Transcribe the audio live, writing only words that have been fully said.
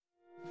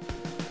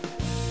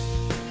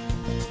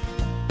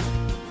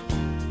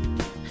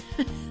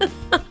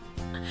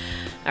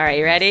All right,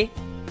 you ready?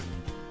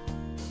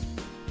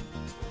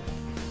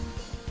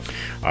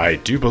 I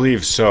do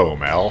believe so,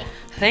 Mel.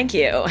 Thank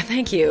you.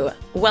 Thank you.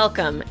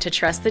 Welcome to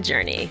Trust the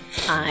Journey.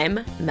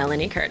 I'm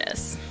Melanie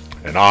Curtis.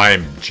 And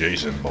I'm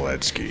Jason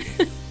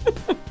Moletsky.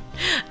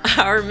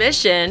 Our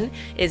mission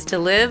is to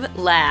live,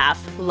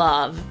 laugh,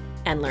 love,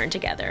 and learn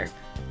together.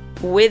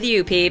 With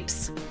you,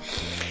 peeps.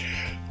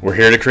 We're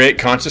here to create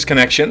conscious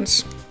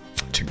connections,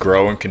 to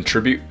grow and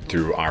contribute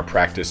through our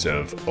practice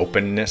of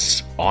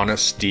openness,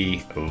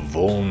 honesty,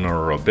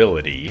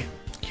 vulnerability,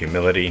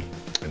 humility,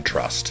 and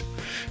trust.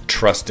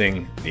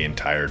 Trusting the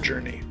entire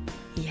journey.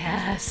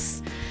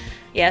 Yes.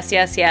 Yes,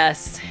 yes,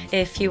 yes.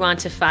 If you want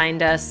to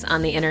find us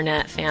on the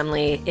internet,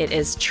 family, it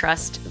is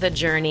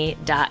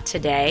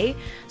trustthejourney.today.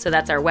 So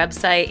that's our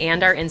website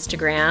and our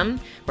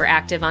Instagram. We're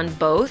active on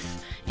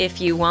both.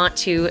 If you want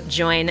to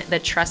join the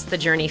Trust the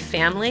Journey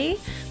family,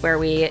 where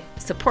we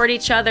support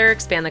each other,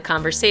 expand the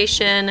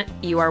conversation,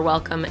 you are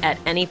welcome at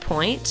any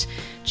point.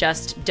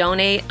 Just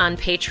donate on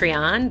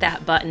Patreon.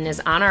 That button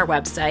is on our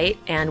website,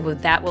 and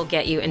that will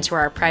get you into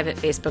our private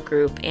Facebook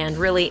group. And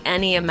really,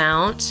 any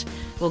amount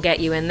will get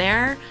you in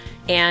there.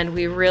 And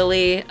we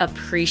really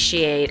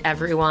appreciate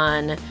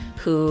everyone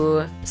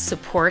who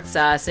supports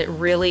us. It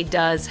really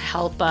does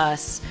help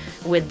us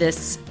with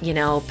this,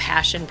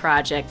 passion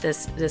project,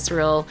 this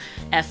real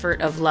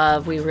effort of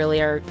love. We really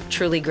are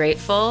truly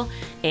grateful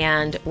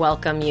and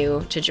welcome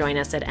you to join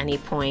us at any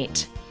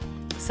point.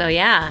 So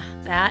yeah,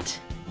 that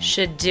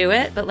should do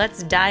it, but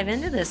let's dive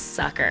into this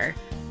sucker.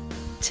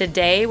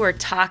 Today we're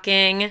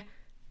talking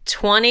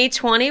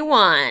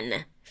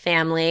 2021,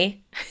 family.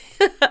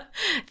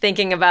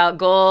 Thinking about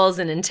goals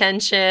and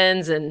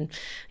intentions and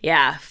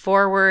a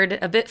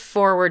bit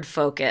forward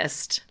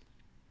focused.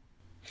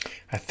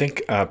 I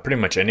think pretty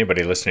much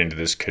anybody listening to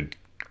this could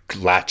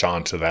latch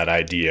on to that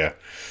idea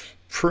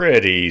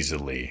pretty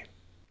easily.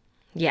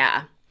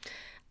 Yeah.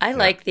 I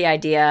like the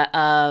idea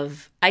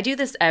of, I do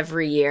this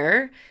every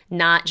year,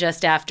 not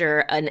just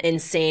after an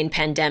insane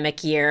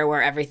pandemic year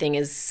where everything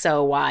is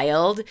so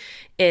wild.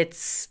 I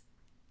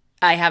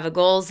have a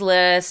goals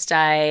list.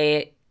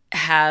 I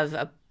have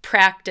a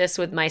practice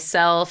with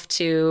myself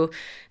to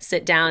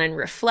sit down and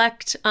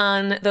reflect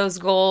on those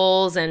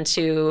goals and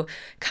to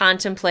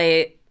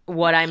contemplate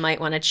what I might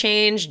want to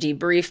change,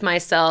 debrief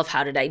myself.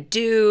 How did I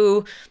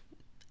do?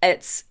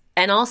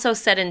 And also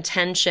set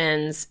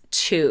intentions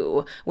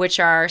too, which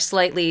are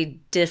slightly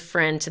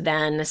different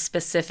than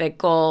specific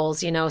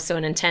goals, So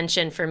an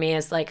intention for me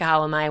is like,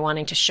 how am I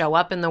wanting to show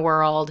up in the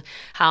world?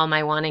 How am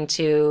I wanting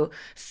to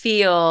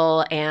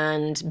feel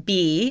and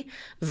be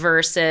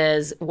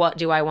versus what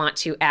do I want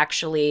to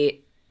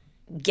actually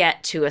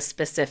get to a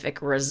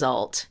specific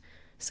result?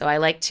 So I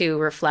like to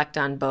reflect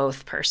on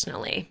both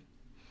personally.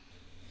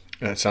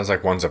 It sounds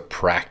like one's a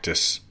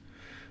practice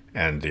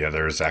and the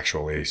other is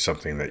actually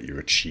something that you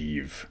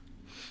achieve.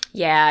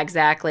 Yeah,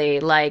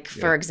 exactly. Like,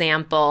 for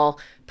example,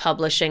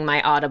 publishing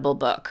my Audible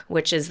book,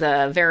 which is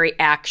the very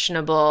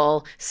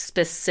actionable,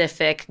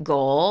 specific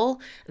goal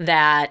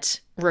that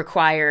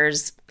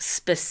requires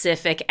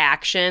specific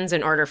actions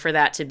in order for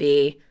that to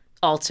be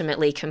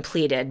ultimately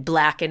completed.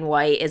 Black and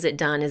white, is it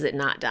done, is it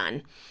not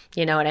done?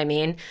 You know what I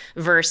mean?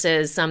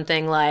 Versus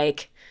something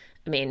like,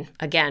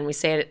 again, we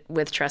say it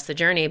with Trust the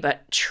Journey,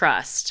 but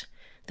trust.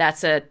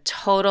 That's a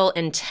total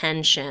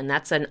intention.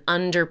 That's an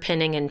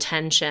underpinning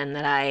intention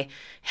that I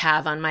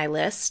have on my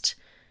list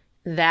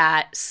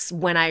that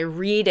when I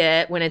read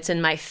it, when it's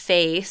in my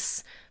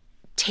face,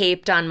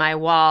 taped on my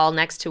wall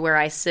next to where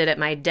I sit at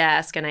my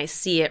desk and I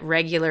see it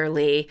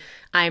regularly,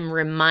 I'm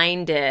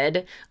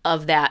reminded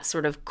of that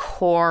sort of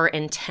core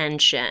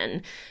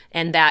intention.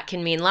 And that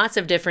can mean lots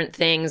of different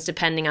things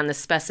depending on the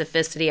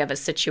specificity of a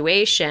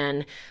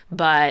situation,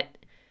 but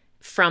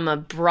from a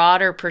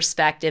broader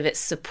perspective, it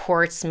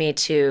supports me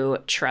to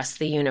trust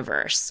the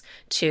universe,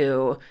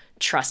 to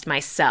trust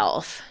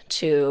myself,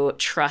 to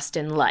trust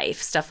in life,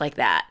 stuff like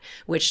that,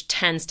 which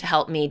tends to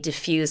help me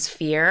diffuse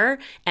fear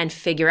and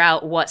figure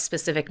out what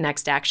specific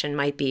next action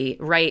might be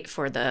right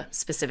for the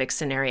specific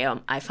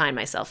scenario I find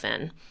myself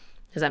in.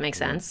 Does that make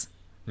sense?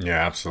 Yeah,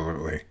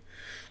 absolutely.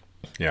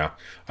 Yeah.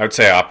 I would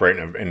say I operate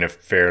in a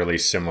fairly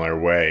similar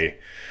way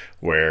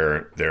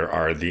where there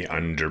are the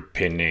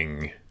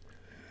underpinning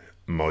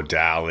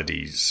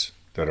modalities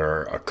that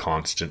are a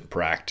constant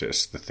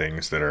practice, the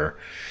things that are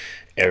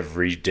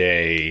every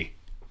day,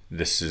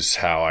 this is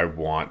how I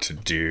want to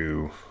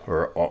do,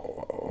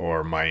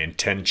 or my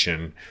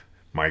intention,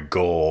 my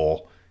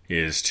goal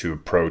is to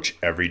approach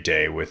every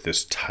day with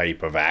this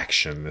type of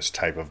action, this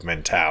type of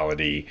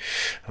mentality.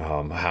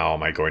 How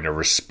am I going to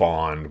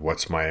respond?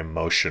 What's my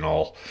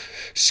emotional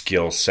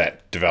skill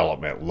set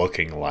development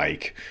looking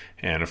like?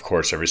 And of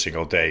course, every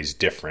single day is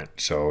different.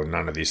 So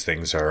none of these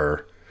things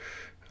are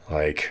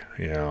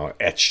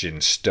etched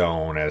in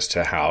stone as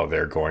to how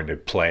they're going to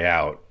play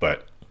out.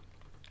 But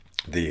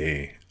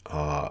the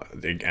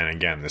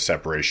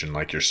separation,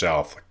 like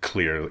yourself,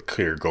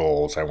 clear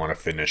goals. I want to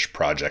finish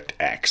project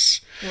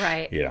X.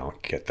 Right.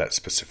 Get that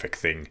specific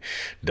thing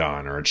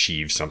done or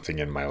achieve something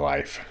in my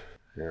life.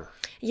 Yeah.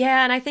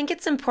 Yeah, and I think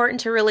it's important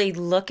to really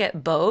look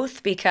at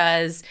both,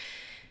 because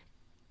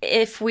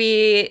if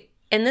we,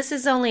 and this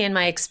is only in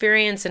my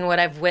experience and what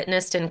I've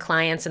witnessed in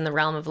clients in the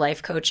realm of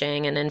life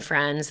coaching and in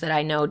friends that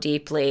I know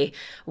deeply,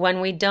 when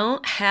we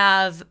don't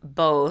have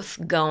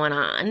both going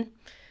on,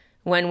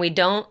 when we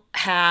don't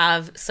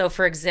have, so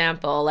for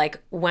example, like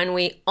when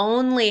we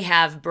only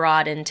have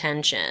broad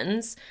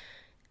intentions,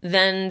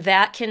 then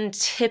that can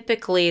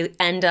typically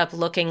end up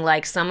looking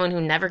like someone who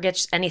never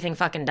gets anything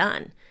fucking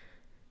done.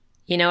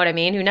 You know what I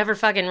mean? Who never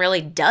fucking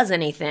really does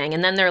anything.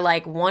 And then they're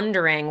like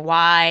wondering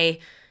why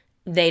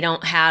they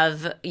don't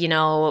have, you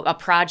know, a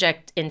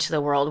project into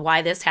the world,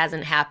 why this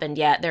hasn't happened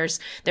yet. There's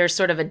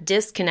sort of a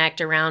disconnect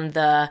around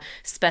the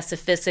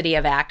specificity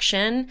of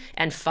action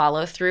and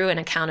follow through and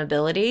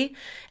accountability.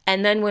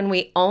 And then when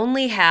we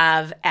only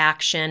have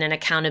action and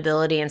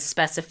accountability and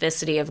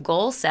specificity of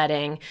goal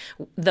setting,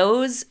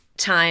 those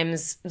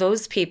times,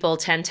 those people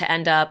tend to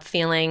end up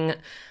feeling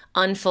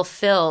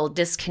unfulfilled,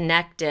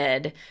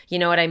 disconnected, you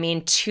know what I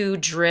mean? Too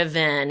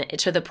driven,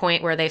 to the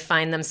point where they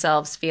find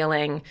themselves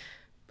feeling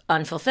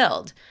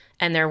unfulfilled.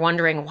 And they're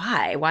wondering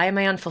why? Why am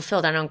I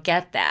unfulfilled? I don't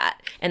get that.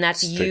 And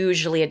that's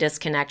usually a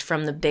disconnect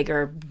from the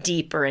bigger,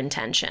 deeper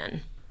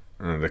intention.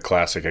 The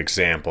classic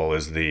example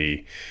is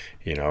the,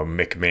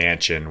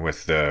 McMansion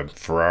with the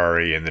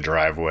Ferrari in the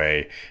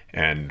driveway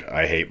and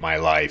I hate my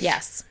life.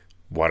 Yes.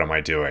 What am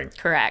I doing?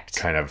 Correct.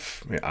 Kind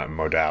of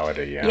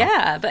modality.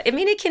 Yeah. But I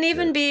mean, it can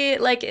even be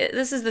like,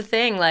 this is the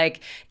thing, like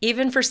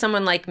even for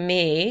someone like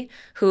me,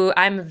 who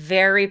I'm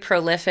very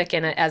prolific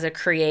as a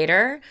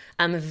creator,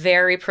 I'm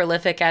very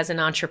prolific as an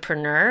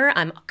entrepreneur.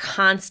 I'm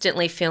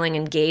constantly feeling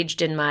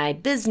engaged in my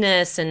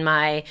business and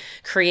my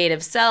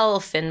creative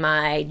self and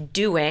my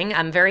doing.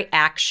 I'm very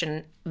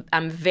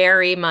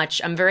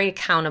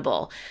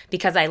accountable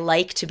because I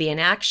like to be in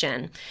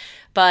action.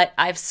 But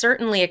I've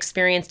certainly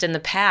experienced in the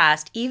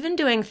past, even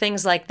doing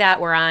things like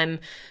that where I'm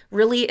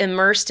really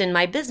immersed in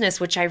my business,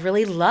 which I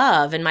really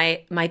love, and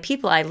my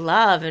people I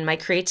love, and my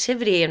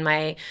creativity and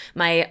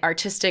my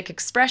artistic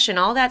expression,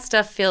 all that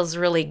stuff feels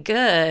really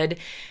good.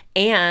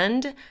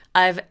 And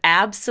I've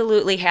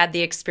absolutely had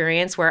the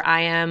experience where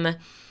I am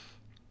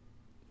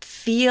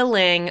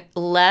feeling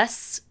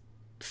less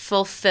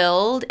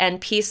fulfilled and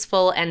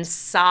peaceful and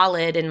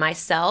solid in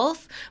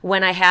myself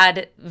when I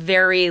had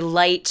very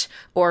light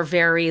or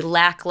very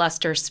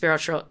lackluster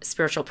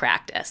spiritual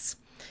practice.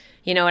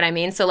 You know what I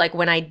mean? So like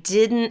when I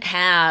didn't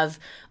have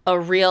a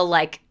real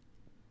like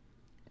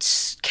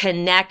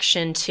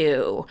connection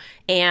to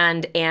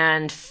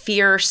and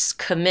fierce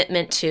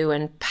commitment to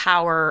and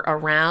power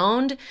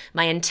around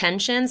my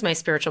intentions, my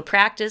spiritual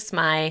practice,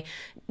 my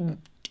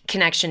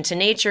connection to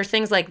nature,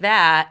 things like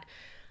that,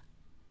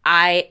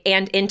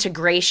 and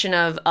integration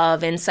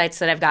of insights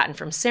that I've gotten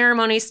from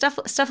ceremonies,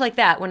 stuff like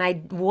that. When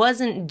I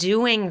wasn't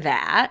doing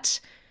that,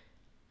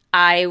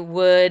 I'd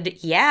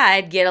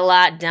get a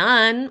lot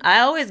done. I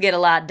always get a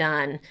lot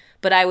done,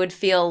 but I would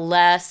feel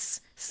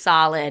less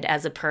solid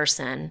as a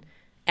person.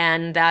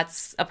 And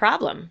that's a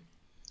problem.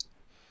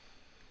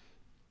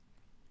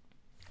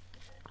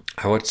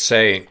 I would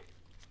say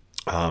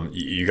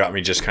you got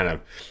me just kind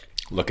of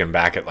looking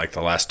back at like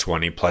the last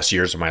 20 plus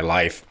years of my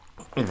life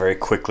very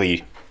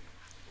quickly,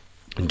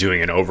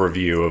 doing an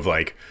overview of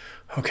like,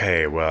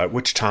 okay, well, at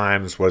which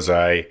times was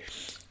I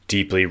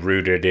deeply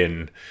rooted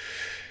in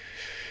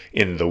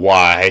the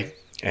why,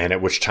 and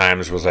at which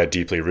times was I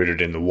deeply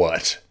rooted in the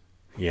what,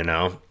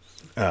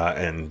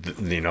 and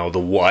the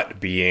what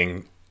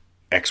being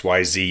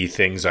XYZ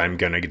things I'm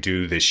going to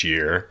do this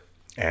year,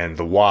 and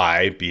the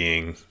why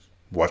being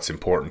what's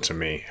important to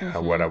me,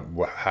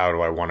 mm-hmm. How do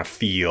I want to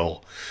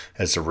feel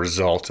as a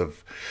result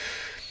of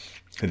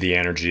the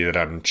energy that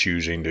I'm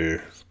choosing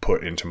to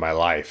put into my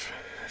life.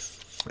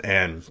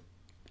 And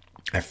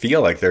I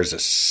feel like there's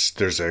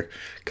a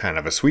kind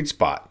of a sweet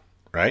spot,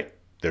 right?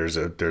 There's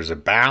a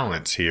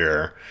balance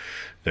here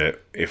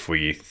that if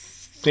we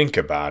think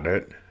about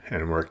it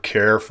and we're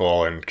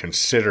careful and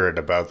considerate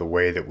about the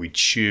way that we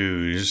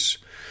choose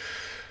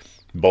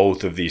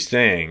both of these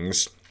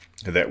things,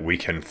 that we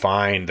can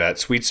find that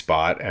sweet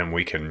spot and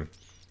we can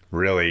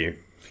really,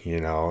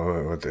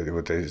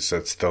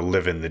 it's the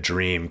living the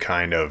dream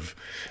kind of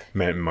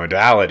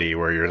modality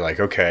where you're like,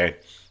 okay,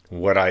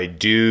 what I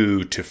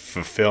do to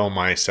fulfill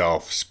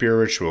myself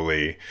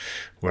spiritually,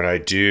 what I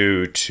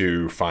do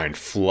to find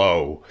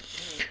flow,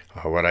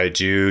 what I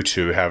do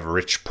to have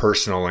rich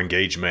personal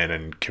engagement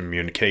and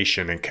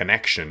communication and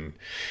connection,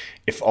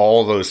 if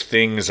all those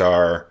things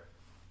are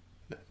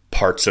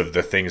parts of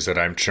the things that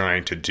I'm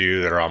trying to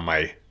do that are on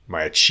my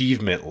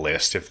achievement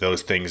list, if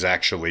those things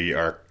actually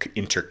are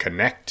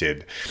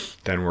interconnected,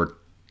 then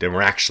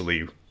we're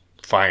actually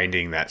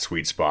finding that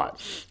sweet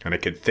spot. And I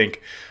could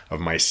think of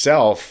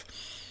myself,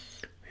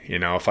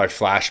 if I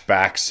flash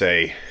back,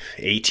 say,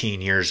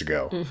 18 years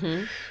ago,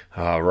 mm-hmm.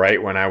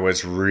 Right when I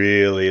was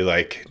really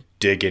like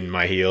digging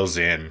my heels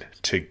in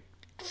to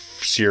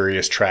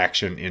serious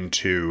traction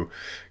into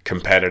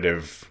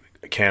competitive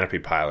canopy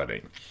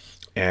piloting.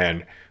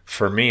 And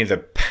for me, the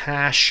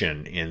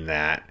passion in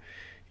that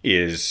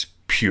was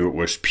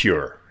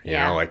pure. You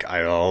know, like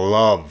I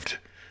loved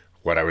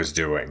what I was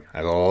doing.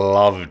 I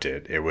loved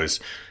it.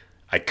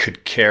 I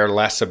could care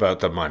less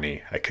about the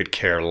money. I could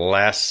care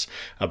less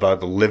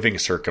about the living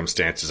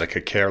circumstances. I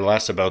could care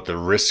less about the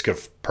risk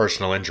of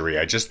personal injury.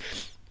 I just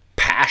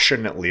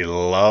passionately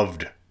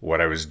loved what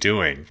I was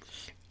doing.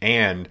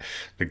 And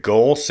the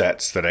goal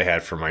sets that I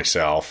had for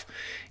myself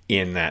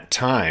in that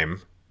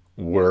time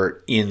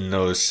were in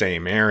those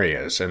same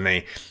areas. And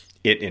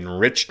it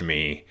enriched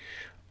me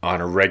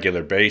on a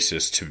regular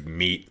basis to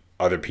meet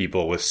other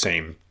people with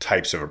same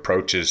types of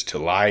approaches to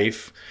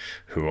life,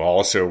 who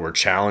also were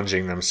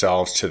challenging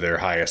themselves to their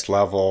highest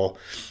level,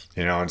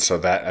 you know. And so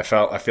that I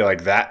feel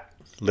like that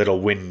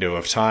little window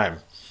of time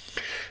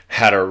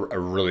had a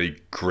really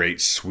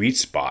great sweet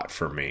spot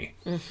for me.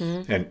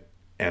 Mm-hmm.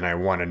 And I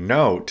want to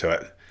note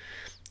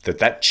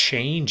that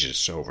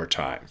changes over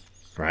time,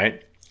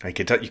 right? Like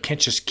you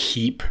can't just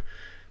keep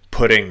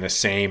putting the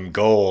same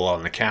goal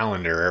on the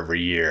calendar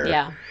every year.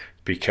 Yeah.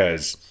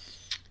 Because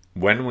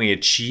when we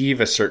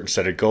achieve a certain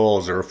set of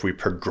goals, or if we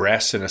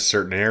progress in a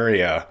certain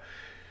area,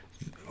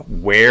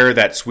 where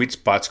that sweet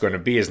spot's going to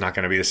be is not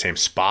going to be the same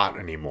spot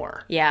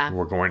anymore. Yeah.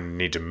 We're going to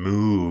need to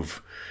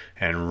move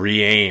and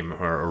re-aim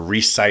or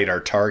recite our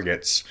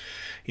targets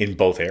in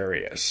both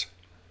areas.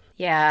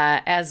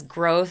 Yeah, as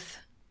growth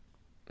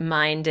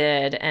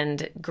minded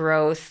and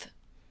growth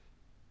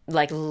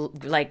like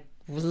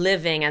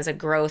living as a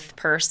growth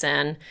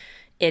person,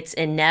 it's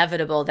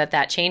inevitable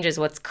that changes.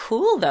 What's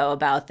cool though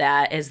about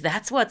that is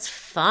that's what's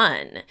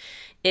fun,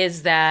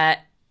 is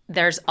that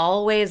there's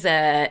always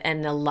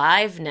an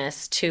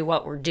aliveness to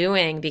what we're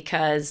doing,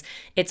 because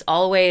it's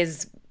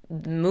always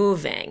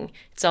moving.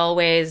 It's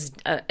always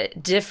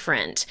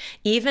different.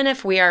 Even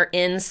if we are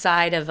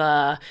inside of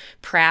a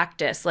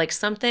practice, like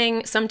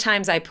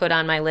sometimes I put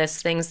on my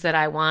list things that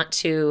I want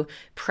to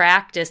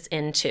practice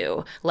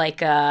into,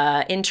 like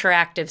a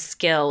interactive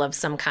skill of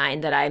some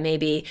kind that I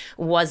maybe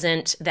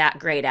wasn't that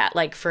great at.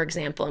 Like, for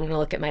example, I'm going to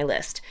look at my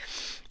list.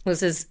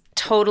 This is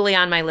totally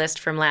on my list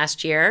from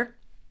last year.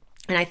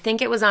 And I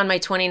think it was on my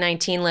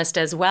 2019 list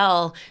as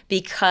well,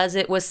 because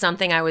it was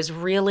something I was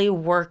really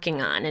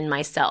working on in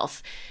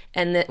myself.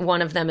 And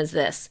one of them is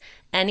this: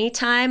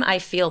 anytime I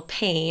feel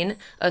pain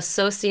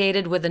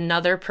associated with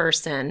another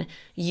person,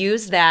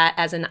 use that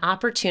as an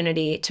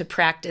opportunity to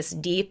practice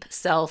deep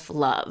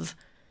self-love.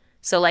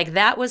 So like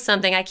that was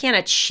something, I can't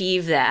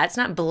achieve that. It's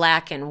not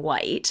black and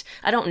white.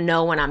 I don't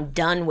know when I'm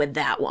done with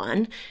that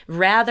one.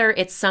 Rather,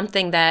 it's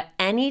something that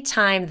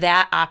anytime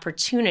that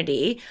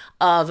opportunity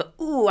of,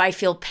 ooh, I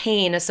feel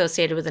pain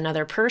associated with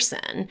another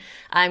person,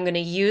 I'm going to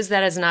use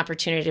that as an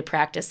opportunity to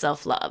practice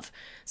self-love.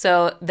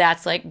 So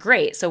that's like,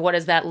 great. So what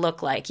does that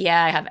look like?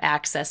 Yeah, I have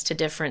access to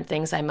different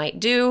things I might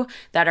do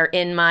that are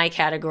in my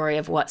category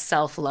of what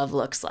self-love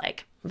looks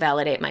like.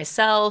 Validate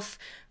myself,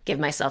 give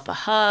myself a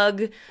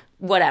hug,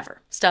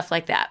 whatever, stuff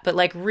like that. But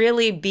like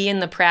really be in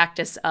the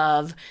practice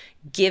of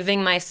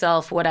giving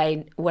myself what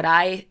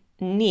I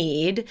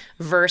need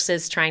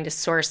versus trying to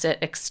source it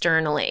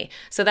externally.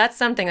 So that's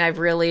something I've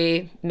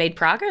really made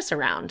progress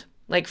around.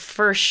 Like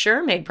for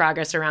sure made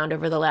progress around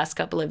over the last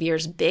couple of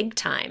years, big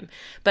time.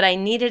 But I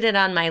needed it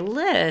on my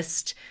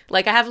list.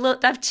 Like I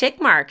have tick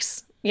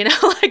marks. You know,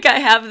 like I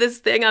have this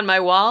thing on my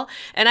wall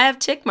and I have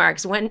tick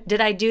marks. When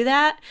did I do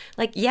that?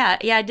 Like, yeah,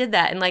 I did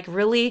that. And like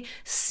really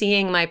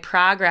seeing my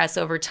progress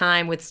over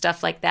time with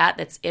stuff like that,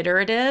 that's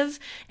iterative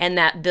and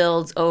that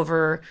builds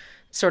over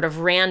sort of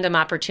random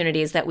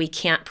opportunities that we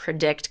can't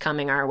predict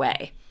coming our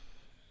way.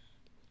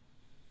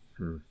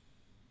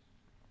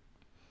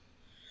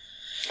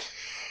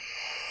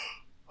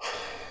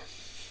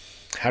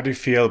 How do you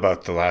feel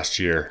about the last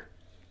year?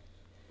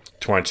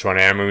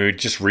 2020. I mean, we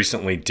just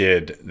recently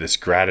did this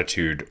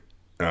gratitude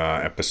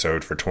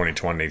episode for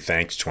 2020.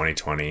 Thanks,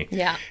 2020.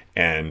 Yeah.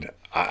 And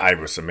I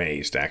was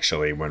amazed,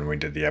 actually, when we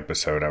did the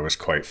episode. I was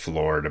quite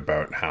floored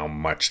about how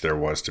much there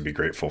was to be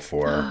grateful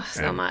for,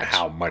 so much.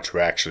 How much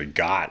we actually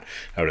got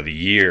out of the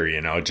year, you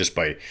know, just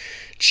by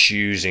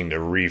choosing to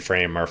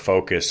reframe our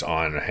focus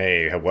on,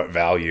 hey, what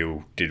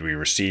value did we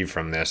receive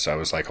from this? I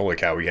was like, holy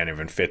cow, we can't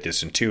even fit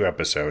this in 2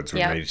 episodes.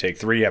 We need to take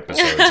 3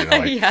 episodes. You know,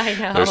 like, yeah, I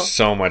know. There's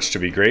so much to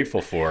be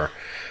grateful for.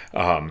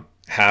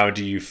 How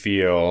do you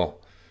feel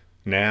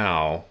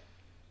now,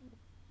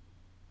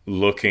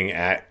 looking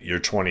at your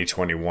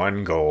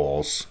 2021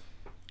 goals?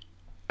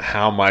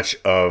 How much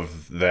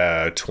of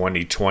the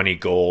 2020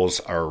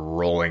 goals are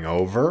rolling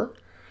over?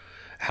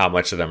 How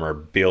much of them are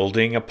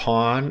building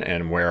upon?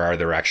 And where are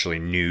there actually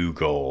new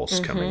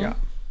goals coming up?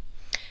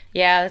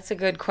 Yeah, that's a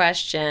good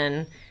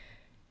question.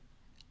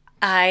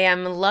 I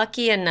am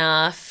lucky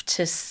enough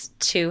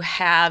to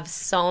have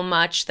so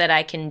much that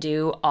I can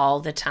do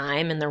all the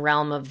time in the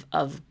realm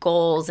of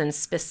goals and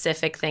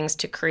specific things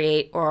to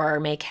create or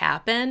make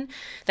happen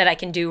that I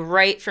can do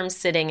right from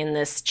sitting in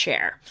this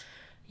chair.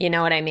 You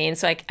know what I mean?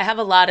 So I have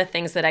a lot of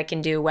things that I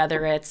can do,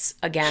 whether it's,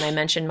 again, I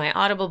mentioned my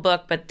Audible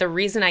book, but the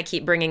reason I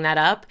keep bringing that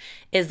up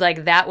is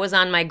like that was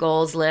on my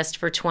goals list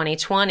for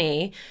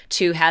 2020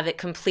 to have it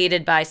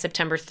completed by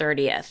September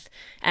 30th.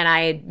 And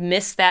I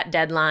missed that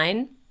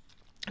deadline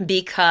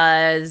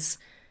because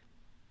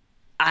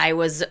I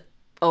was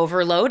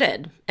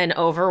overloaded and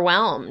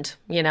overwhelmed,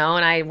 and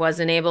I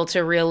wasn't able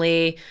to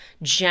really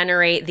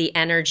generate the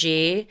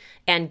energy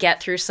and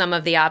get through some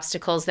of the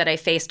obstacles that I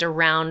faced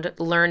around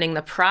learning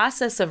the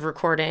process of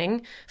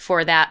recording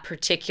for that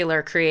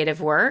particular creative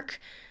work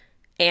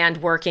and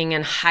working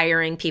and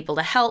hiring people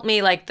to help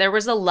me. Like, there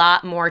was a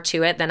lot more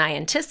to it than I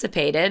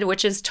anticipated,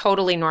 which is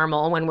totally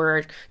normal when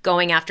we're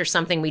going after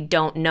something we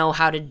don't know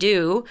how to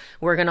do.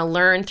 We're going to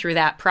learn through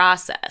that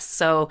process.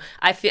 So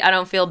I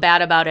don't feel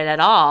bad about it at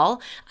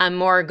all. I'm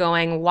more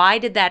going, why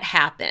did that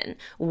happen?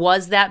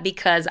 Was that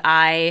because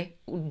I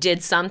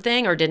did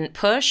something or didn't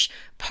push?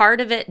 Part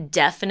of it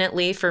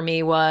definitely for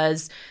me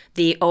was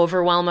the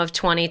overwhelm of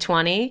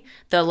 2020.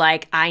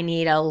 I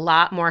need a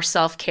lot more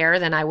self-care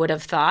than I would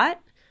have thought.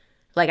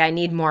 Like, I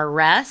need more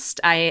rest.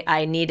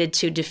 I needed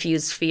to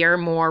diffuse fear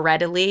more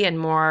readily and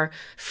more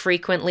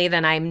frequently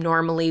than I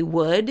normally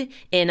would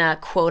in a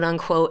quote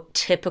unquote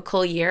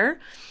typical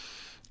year.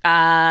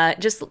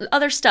 Just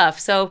other stuff.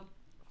 So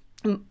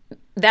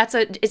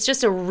it's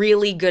just a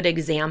really good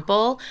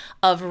example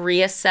of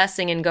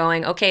reassessing and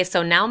going, okay,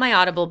 so now my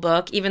Audible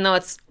book, even though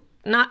it's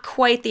not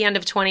quite the end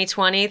of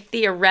 2020,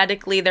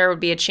 theoretically there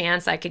would be a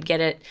chance I could get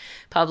it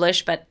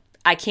published, but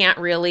I can't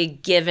really,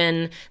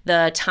 given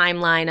the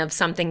timeline of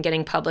something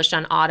getting published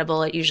on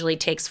Audible. It usually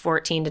takes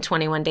 14 to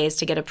 21 days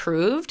to get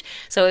approved.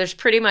 So there's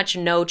pretty much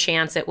no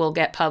chance it will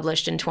get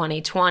published in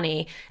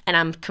 2020, and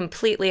I'm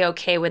completely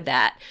okay with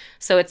that.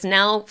 So it's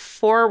now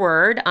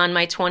forward on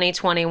my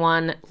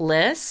 2021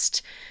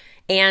 list,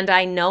 and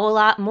I know a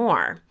lot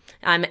more.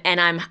 And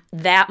I'm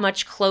that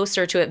much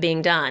closer to it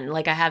being done.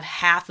 Like, I have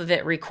half of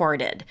it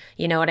recorded.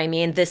 You know what I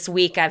mean? This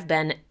week I've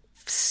been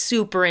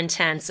super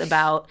intense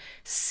about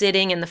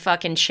sitting in the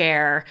fucking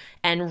chair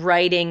and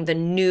writing the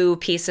new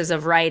pieces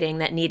of writing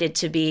that needed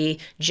to be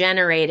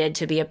generated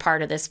to be a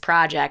part of this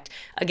project.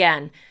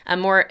 Again, I'm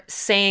more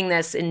saying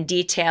this in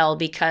detail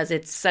because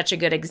it's such a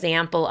good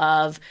example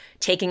of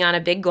taking on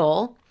a big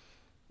goal,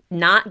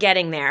 not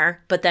getting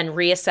there, but then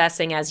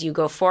reassessing as you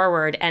go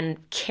forward and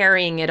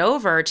carrying it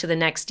over to the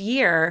next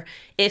year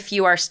if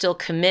you are still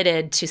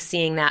committed to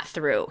seeing that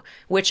through,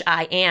 which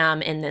I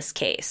am in this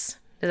case.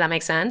 Does that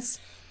make sense?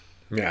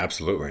 Yeah,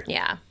 absolutely.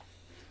 Yeah.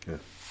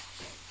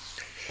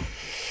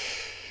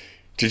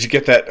 Did you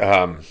get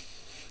that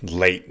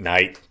late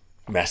night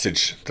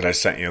message that I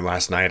sent you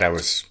last night? I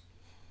was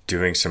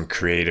doing some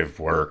creative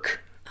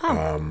work.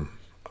 I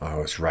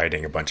was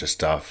writing a bunch of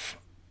stuff,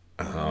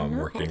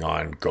 working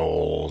on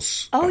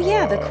goals. Oh,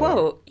 yeah, the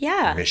quote.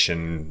 Yeah.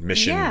 Mission,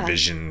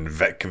 vision,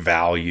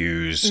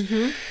 values.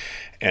 Mm-hmm.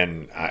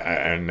 And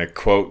the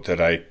quote that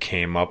I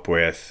came up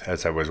with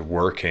as I was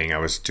working,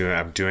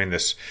 I'm doing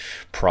this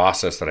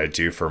process that I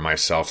do for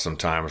myself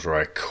sometimes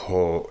where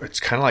it's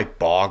kind of like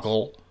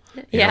Boggle.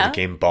 You know the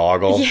game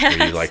Boggle?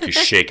 Yes. Where you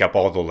shake up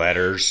all the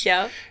letters.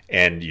 Yeah.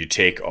 And you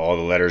take all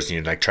the letters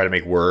and you try to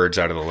make words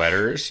out of the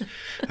letters.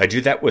 I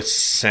do that with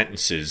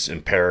sentences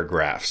and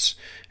paragraphs.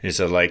 And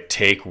so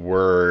take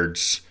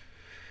words,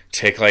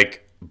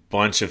 take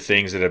bunch of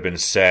things that have been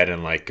said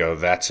and go,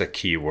 that's a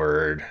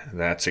keyword,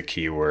 that's a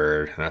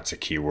keyword, that's a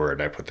keyword.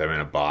 I put them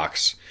in a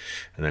box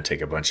and then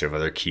take a bunch of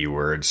other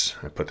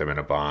keywords. I put them in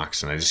a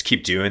box and I just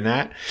keep doing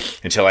that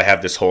until I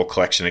have this whole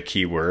collection of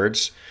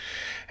keywords.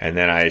 And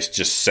then I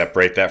just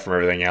separate that from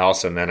everything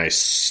else. And then I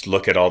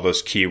look at all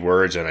those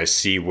keywords and I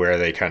see where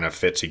they kind of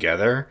fit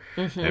together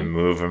and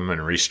move them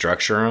and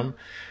restructure them.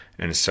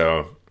 And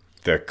so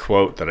the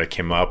quote that I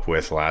came up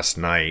with last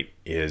night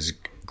is,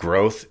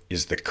 growth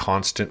is the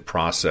constant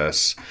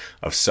process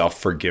of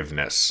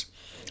self-forgiveness,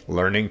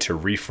 learning to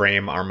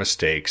reframe our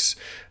mistakes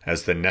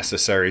as the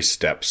necessary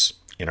steps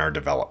in our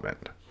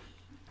development.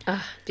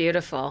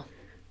 Beautiful.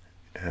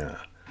 Yeah.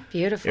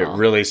 Beautiful. It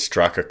really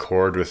struck a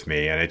chord with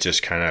me, and it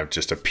just kind of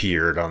just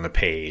appeared on the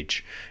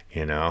page,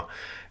 and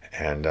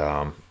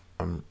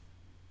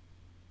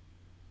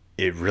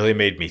it really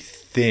made me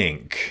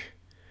think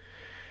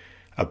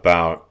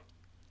about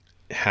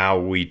how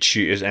we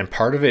choose, and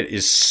part of it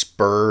is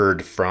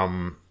spurred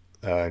from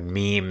a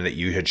meme that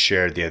you had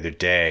shared the other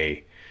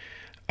day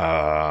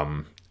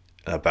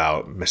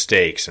about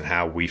mistakes and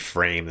how we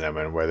frame them,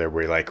 and whether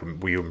we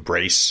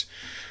embrace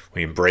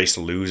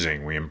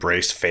losing, we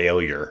embrace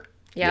failure.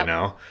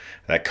 Yep.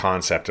 That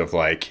concept of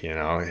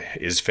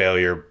is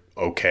failure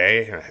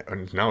okay?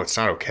 No, it's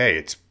not okay.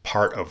 It's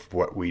part of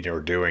what we are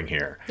doing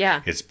here.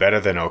 Yeah. It's better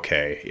than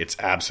okay. It's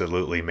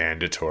absolutely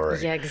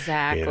mandatory. Yeah,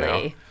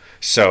 exactly.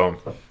 So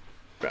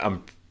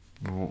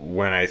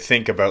when I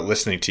think about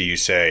listening to you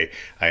say,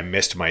 I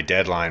missed my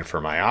deadline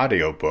for my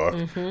audiobook,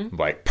 I'm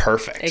like,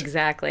 perfect.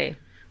 Exactly.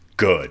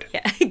 Good.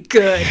 Yeah,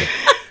 good.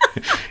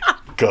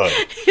 Good.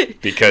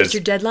 Because what's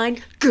your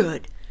deadline?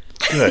 Good.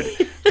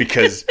 Good.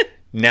 Because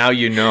now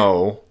you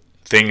know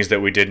things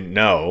that we didn't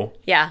know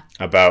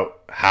about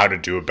how to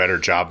do a better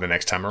job the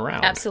next time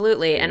around.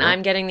 Absolutely. And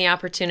I'm getting the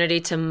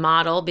opportunity to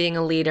model being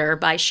a leader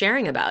by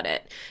sharing about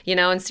it.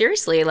 And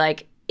seriously,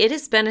 it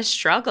has been a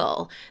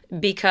struggle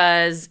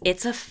because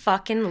it's a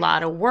fucking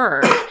lot of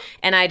work.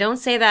 And I don't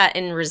say that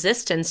in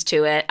resistance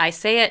to it. I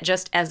say it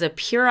just as a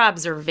pure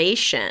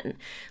observation.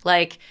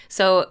 Like,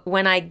 so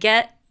when I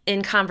get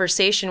in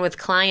conversation with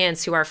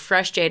clients who are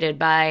frustrated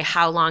by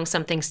how long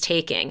something's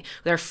taking,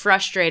 they're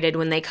frustrated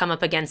when they come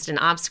up against an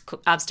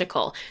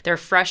obstacle. They're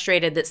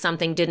frustrated that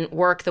something didn't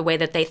work the way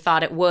that they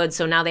thought it would,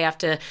 so now they have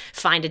to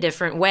find a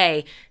different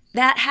way.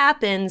 That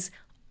happens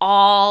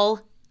all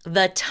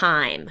the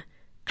time.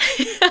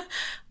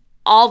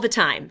 All the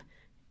time.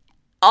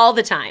 All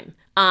the time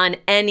on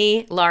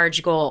any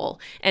large goal.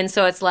 And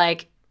so it's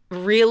like,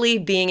 really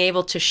being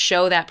able to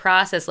show that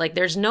process. Like,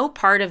 there's no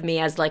part of me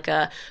as like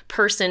a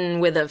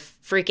person with a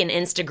freaking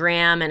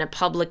Instagram and a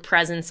public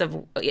presence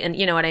of, and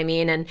you know what I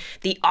mean? And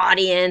the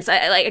audience,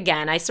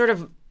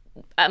 I'm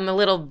a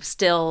little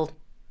still,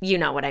 you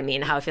know what I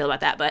mean, how I feel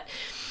about that. But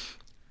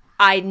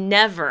I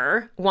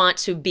never want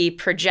to be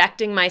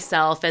projecting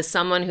myself as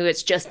someone who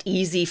it's just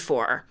easy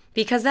for,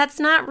 because that's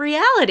not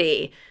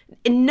reality.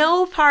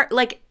 No part,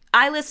 like,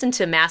 I listen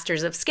to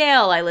Masters of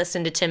Scale, I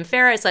listen to Tim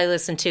Ferriss, I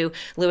listen to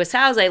Lewis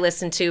Howes, I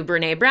listen to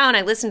Brene Brown,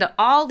 I listen to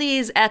all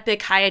these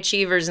epic high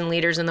achievers and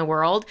leaders in the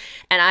world,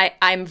 and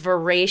I'm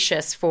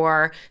voracious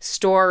for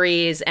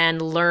stories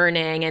and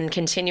learning and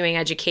continuing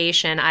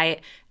education.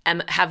 I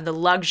have the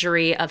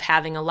luxury of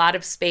having a lot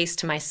of space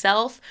to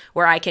myself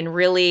where I can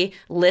really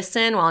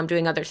listen while I'm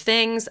doing other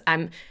things.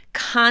 I'm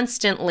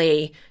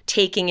constantly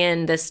taking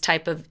in this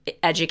type of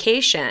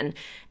education,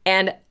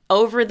 and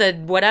over the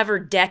whatever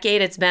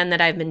decade it's been that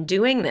I've been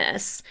doing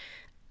this,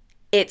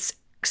 it's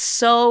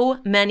so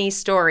many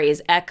stories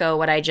echo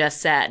what I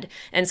just said.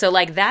 And so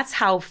like, that's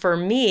how, for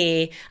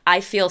me, I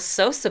feel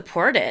so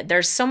supported.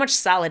 There's so much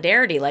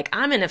solidarity. Like,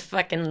 I'm in a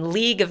fucking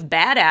league of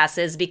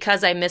badasses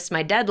because I missed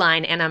my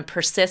deadline and I'm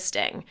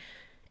persisting.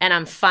 And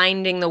I'm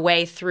finding the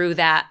way through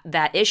that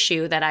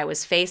issue that I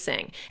was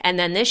facing. And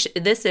then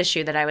this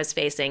issue that I was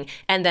facing.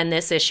 And then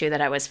this issue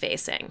that I was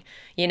facing.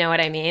 You know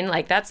what I mean?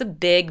 Like, that's a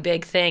big,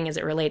 big thing as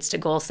it relates to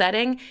goal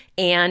setting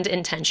and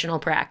intentional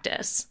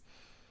practice.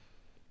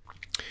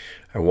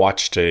 I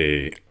watched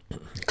a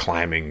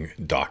climbing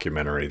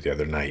documentary the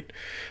other night.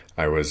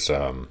 I was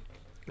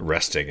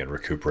resting and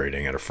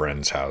recuperating at a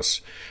friend's house.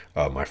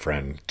 My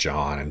friend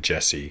John and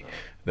Jesse,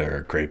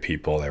 they're great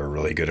people. They were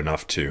really good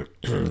enough to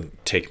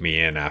take me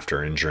in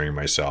after injuring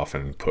myself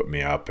and put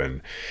me up.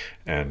 And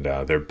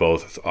they're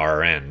both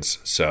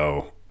RNs.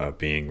 So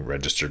being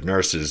registered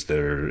nurses,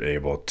 they're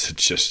able to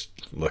just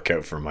look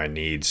out for my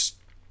needs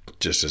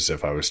just as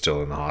if I was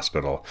still in the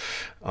hospital.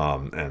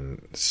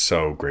 And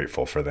so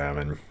grateful for them.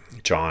 And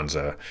John's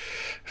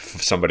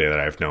somebody that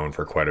I've known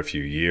for quite a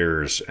few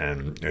years,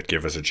 and it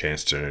gave us a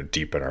chance to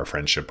deepen our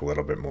friendship a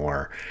little bit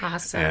more.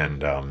 Awesome.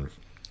 And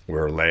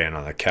we're laying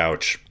on the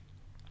couch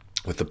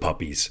with the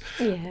puppies,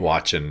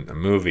 watching a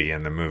movie,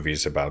 and the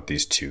movie's about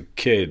these two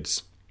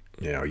kids,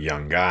 you know,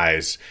 young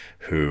guys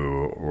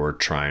who were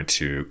trying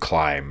to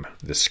climb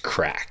this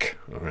crack,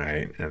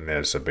 right? And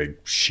there's a big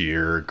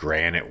sheer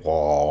granite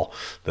wall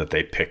that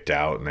they picked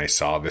out, and they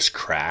saw this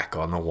crack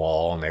on the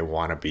wall, and they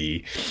want to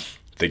be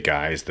the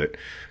guys that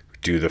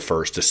do the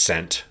first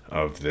ascent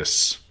of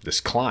this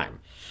climb.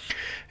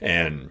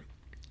 And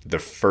the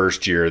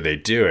first year they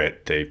do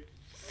it, they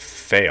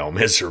fail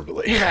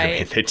miserably. Right. I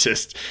mean,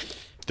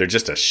 they're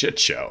just a shit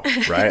show,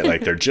 right?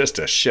 Like, they're just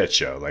a shit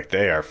show. Like,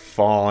 they are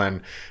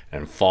falling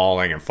and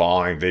falling and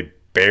falling. They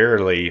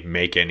barely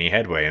make any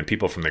headway, and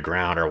people from the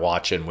ground are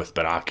watching with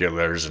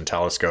binoculars and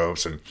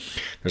telescopes, and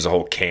there's a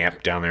whole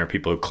camp down there,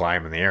 people who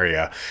climb in the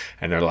area,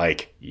 and they're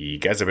like, you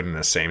guys have been in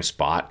the same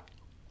spot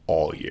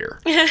all year.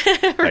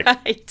 Like,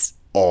 right.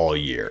 All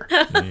year.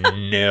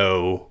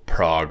 No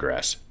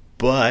progress,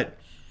 but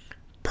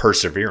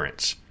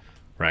perseverance,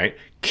 right?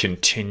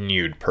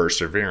 Continued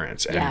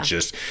perseverance and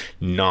just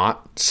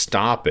not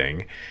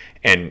stopping.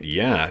 And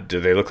do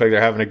they look like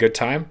they're having a good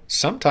time?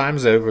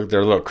 Sometimes they're a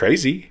little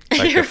crazy,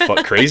 like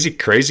a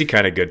crazy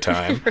kind of good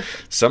time.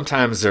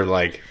 Sometimes they're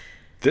like,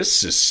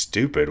 this is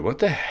stupid. What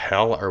the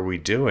hell are we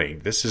doing?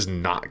 This is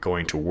not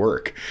going to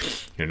work.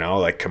 You know,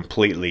 like,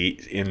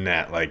 completely in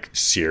that, like,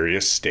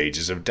 serious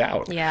stages of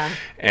doubt. Yeah.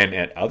 And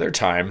at other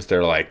times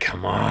they're like,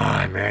 come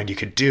on, man, you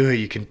can do it.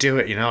 You can do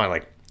it. You know,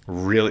 like,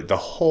 really, the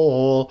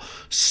whole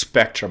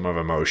spectrum of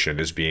emotion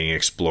is being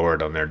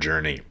explored on their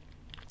journey.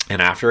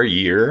 And after a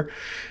year,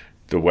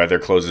 the weather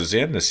closes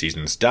in, the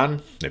season's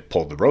done, they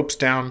pull the ropes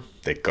down,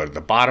 they go to the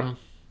bottom,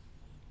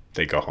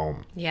 they go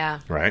home.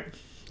 Yeah. Right?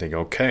 They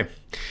go, okay,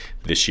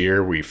 this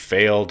year we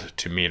failed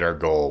to meet our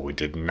goal. We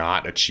did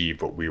not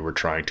achieve what we were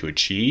trying to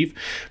achieve,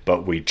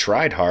 but we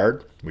tried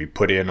hard. We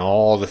put in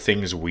all the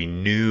things we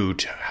knew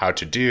how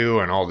to do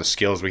and all the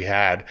skills we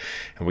had,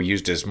 and we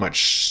used as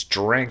much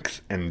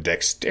strength and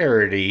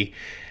dexterity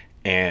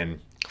and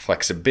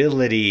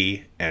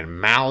flexibility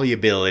and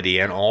malleability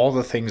and all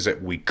the things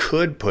that we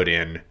could put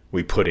in,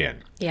 we put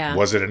in. Yeah.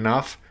 Was it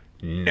enough?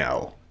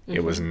 No,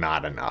 it was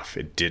not enough.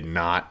 It did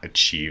not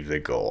achieve the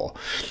goal.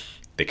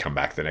 They come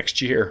back the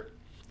next year.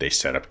 They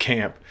set up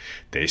camp.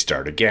 They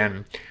start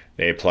again.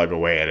 They plug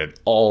away at it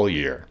all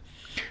year.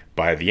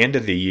 By the end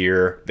of the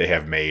year, they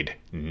have made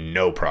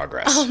no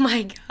progress. Oh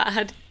my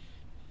God.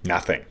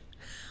 Nothing.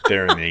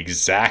 They're in the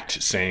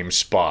exact same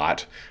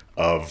spot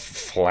of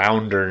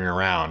floundering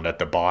around at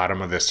the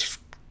bottom of this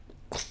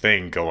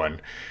thing going,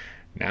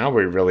 now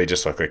we really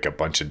just look like a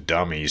bunch of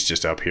dummies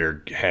just up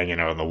here hanging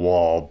out on the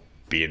wall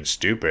being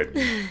stupid.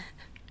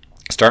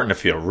 Starting to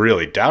feel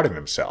really doubting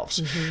themselves.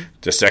 Mm-hmm.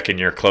 The second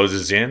year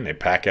closes in, they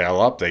pack it all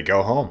up, they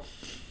go home.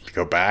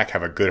 Go back,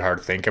 have a good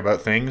hard think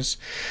about things,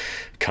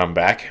 come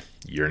back,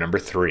 year number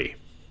 3.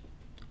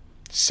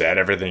 Set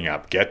everything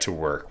up, get to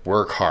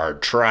work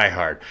hard, try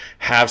hard,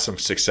 have some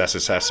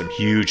successes, have some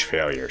huge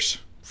failures,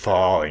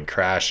 falling,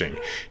 crashing,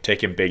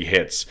 taking big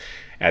hits.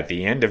 At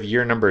the end of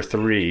year number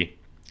 3,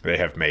 they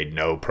have made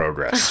no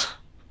progress.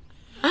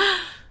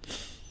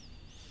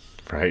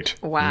 Right?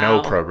 Wow.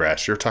 No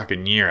progress. You're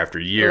talking year after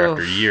year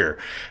after year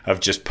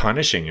of just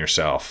punishing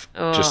yourself.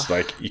 Just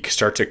like you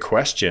start to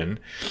question.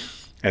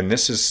 And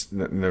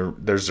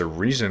there's a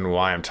reason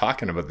why I'm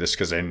talking about this,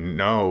 because I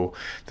know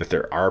that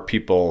there are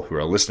people who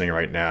are listening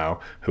right now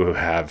who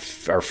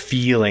are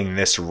feeling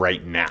this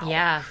right now.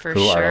 Yeah, for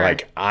who sure. Are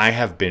like, I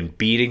have been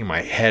beating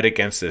my head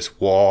against this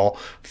wall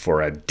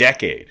for a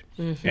decade,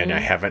 and I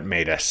haven't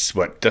made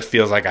what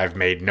feels like I've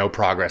made no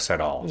progress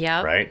at all.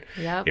 Yep. Right?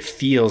 Yep. It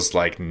feels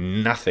like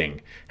nothing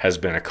has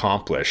been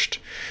accomplished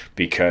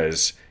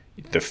because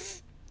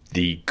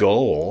the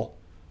goal.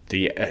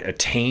 The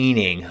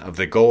attaining of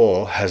the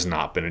goal has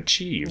not been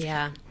achieved.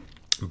 Yeah.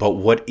 But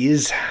what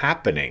is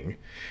happening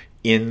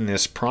in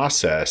this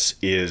process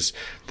is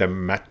the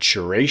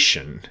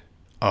maturation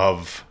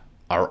of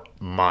our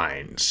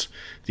minds,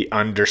 the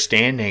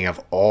understanding of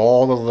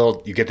all the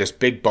little, you get this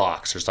big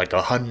box, there's like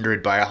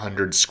 100 by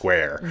 100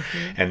 square,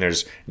 and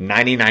there's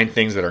 99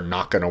 things that are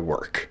not going to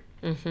work.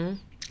 And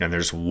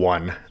there's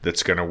one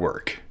that's going to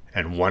work.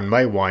 And one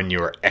by one,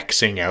 you are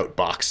Xing out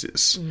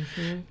boxes.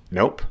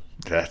 Nope.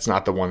 That's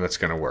not the one that's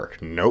going to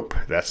work. Nope.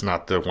 That's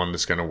not the one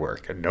that's going to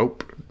work. And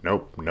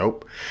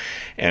nope.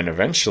 And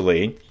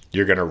eventually,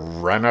 you're going to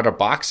run out of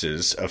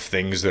boxes of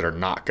things that are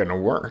not going to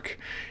work.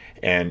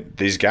 And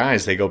these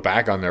guys, they go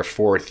back on their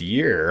 4th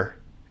year,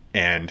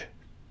 and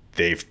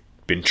they've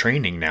been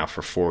training now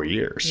for 4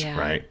 years,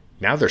 right?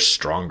 Now they're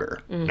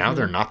stronger. Now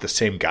they're not the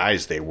same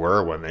guys they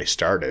were when they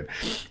started.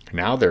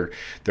 Now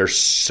they're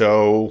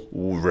so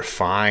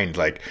refined,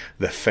 like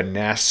the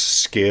finesse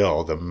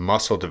skill, the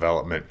muscle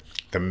development,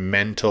 the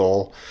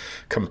mental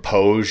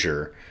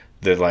composure,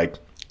 the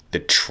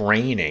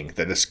training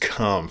that has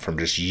come from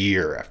just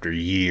year after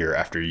year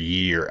after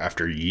year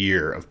after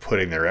year of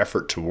putting their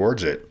effort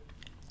towards it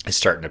is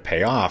starting to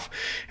pay off.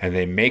 And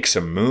they make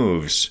some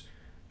moves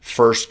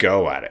first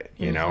go at it,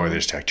 where they're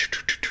just like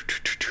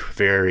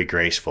very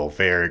graceful,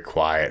 very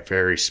quiet,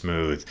 very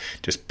smooth,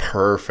 just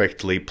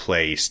perfectly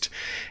placed.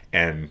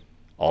 And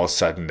all of a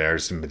sudden, there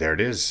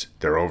it is.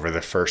 They're over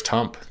the first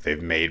hump.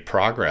 They've made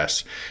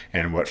progress.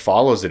 And what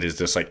follows it is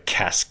this like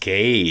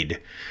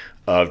cascade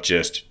of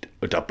just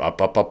up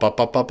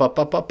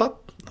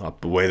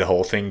the way the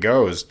whole thing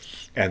goes.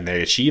 And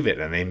they achieve it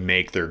and they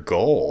make their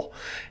goal.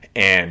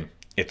 And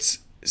it's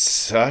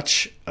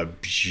such a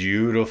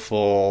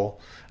beautiful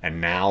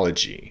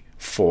analogy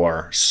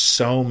for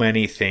so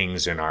many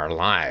things in our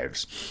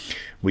lives.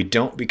 We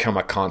don't become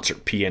a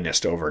concert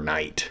pianist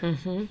overnight.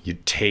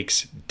 It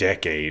takes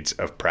decades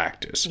of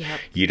practice. Yep.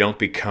 You don't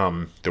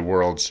become the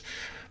world's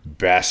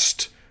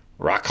best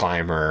rock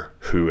climber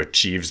who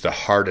achieves the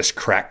hardest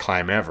crack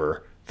climb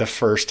ever the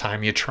first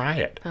time you try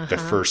it, the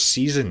first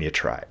season you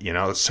try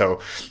it, So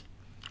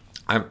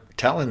I'm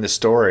telling the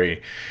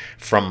story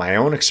from my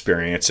own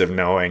experience of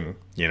knowing,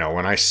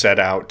 when I set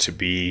out to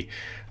be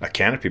a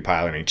canopy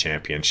piloting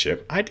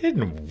championship, I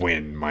didn't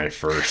win my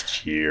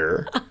first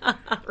year. Right.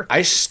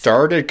 I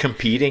started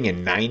competing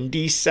in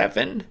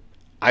 97.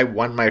 I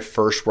won my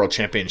first world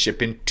championship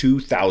in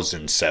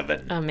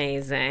 2007.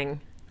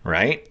 Amazing.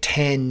 Right?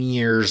 10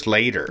 years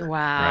later.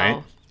 Wow.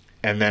 Right?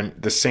 And then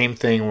the same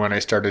thing when I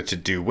started to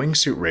do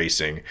wingsuit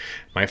racing.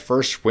 My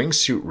first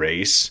wingsuit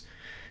race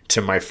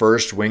to my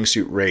first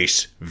wingsuit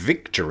race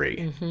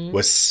victory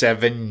was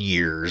 7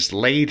 years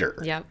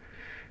later. Yep.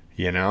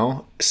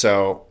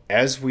 So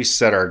as we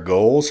set our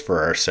goals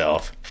for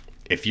ourselves,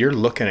 if you're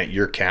looking at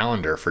your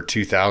calendar for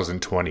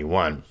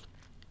 2021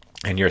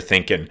 and you're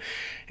thinking,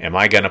 am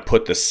I going to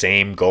put the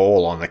same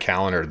goal on the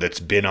calendar that's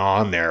been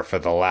on there for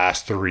the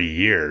last 3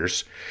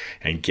 years?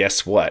 And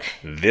guess what?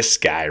 This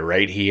guy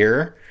right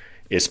here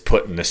is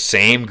putting the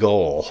same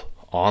goal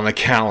on the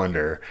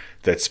calendar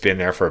that's been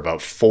there for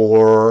about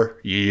 4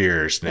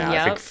 years now.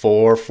 Yep. I think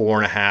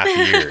 4.5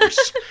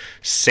 years.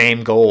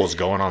 Same goals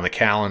going on the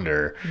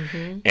calendar.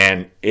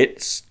 And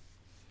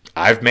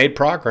I've made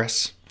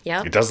progress.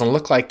 Yep. It doesn't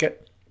look like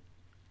it.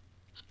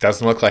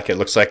 It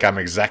looks like I'm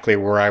exactly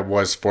where I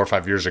was 4 or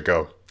 5 years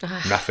ago.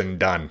 Nothing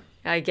done.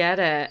 I get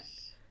it.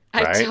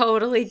 Right? I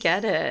totally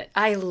get it.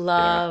 I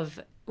love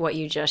what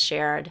you just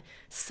shared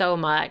so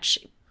much.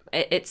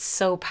 It's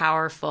so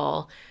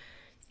powerful.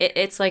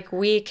 It's like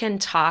we can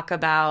talk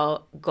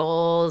about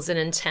goals and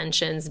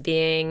intentions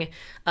being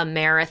a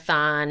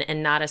marathon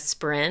and not a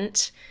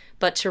sprint,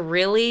 but to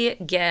really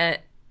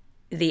get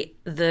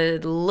the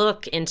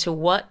look into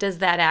what does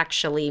that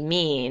actually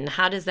mean?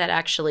 How does that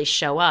actually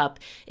show up?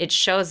 It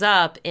shows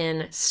up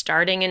in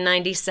starting in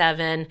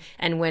 97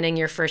 and winning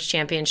your first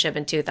championship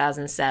in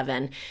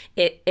 2007.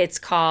 It's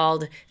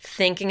called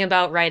thinking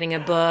about writing a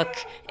book.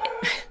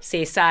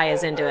 See, Sai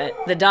is into it.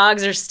 The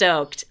dogs are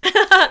stoked.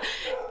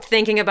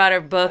 Thinking about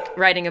a book,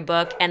 writing a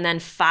book, and then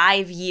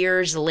 5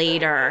 years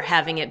later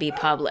having it be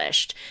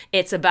published.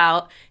 It's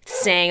about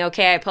saying,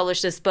 okay, I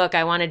published this book.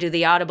 I want to do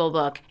the Audible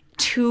book.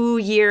 2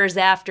 years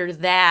after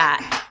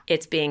that,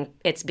 it's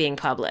being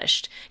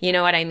published. You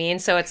know what I mean?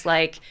 So it's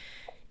like,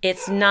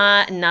 it's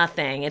not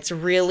nothing. It's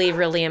really,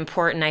 really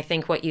important, I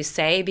think, what you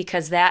say,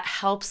 because that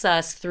helps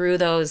us through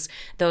those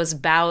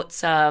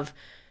bouts of,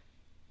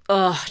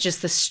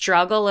 just the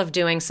struggle of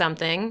doing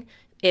something,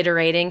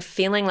 iterating,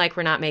 feeling like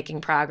we're not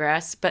making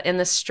progress, but in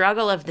the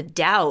struggle of the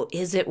doubt,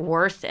 is it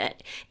worth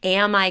it?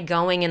 Am I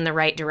going in the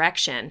right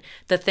direction?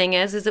 The thing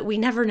is that we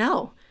never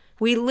know.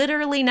 We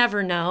literally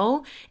never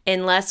know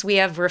unless we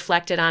have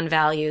reflected on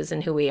values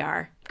and who we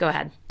are. Go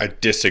ahead. I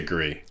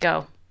disagree.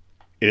 Go.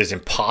 It is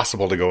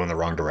impossible to go in the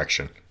wrong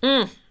direction.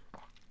 I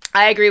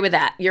agree with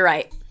that. You're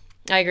right.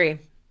 I agree.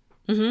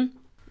 Mm-hmm.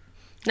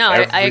 No,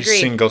 I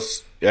agree.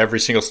 Every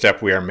single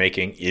step we are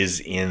making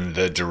is in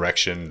the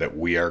direction that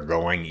we are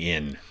going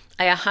in.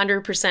 I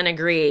 100%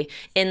 agree,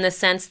 in the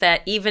sense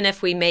that even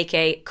if we make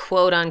a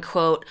quote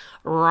unquote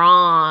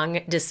wrong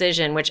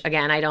decision, which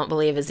again, I don't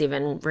believe is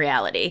even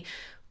reality,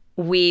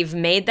 we've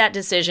made that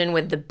decision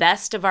with the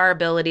best of our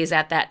abilities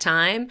at that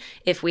time.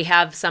 If we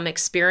have some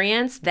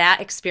experience,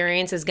 that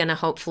experience is going to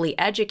hopefully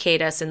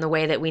educate us in the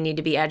way that we need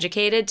to be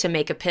educated to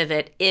make a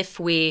pivot if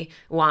we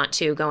want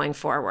to going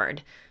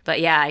forward.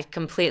 But yeah, I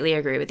completely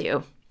agree with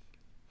you.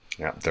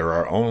 Yeah, there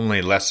are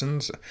only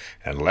lessons,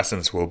 and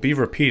lessons will be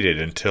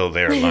repeated until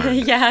they're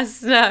learned.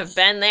 Yes,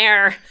 been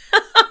there.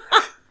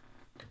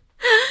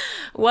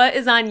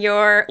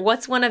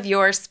 What's one of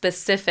your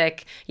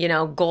specific,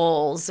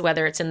 goals,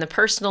 whether it's in the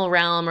personal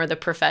realm or the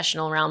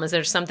professional realm? Is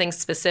there something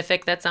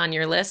specific that's on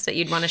your list that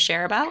you'd want to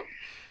share about?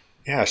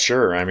 Yeah,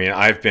 sure. I mean,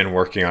 I've been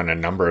working on a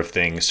number of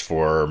things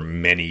for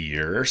many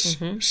years.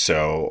 Mm-hmm.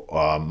 So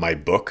my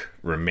book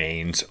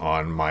remains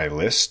on my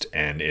list,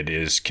 and it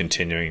is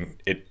continuing.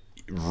 It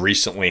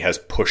recently has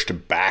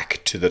pushed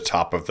back to the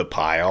top of the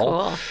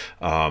pile.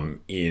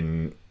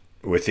 Cool.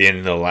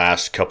 Within the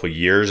last couple of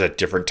years, at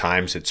different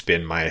times, it's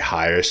been my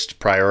highest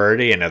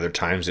priority, and other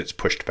times it's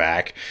pushed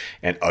back,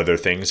 and other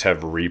things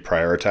have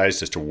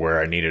reprioritized as to where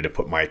I needed to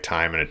put my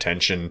time and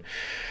attention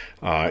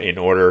in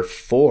order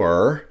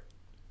for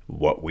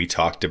what we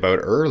talked about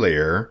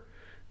earlier,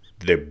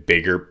 the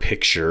bigger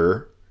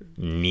picture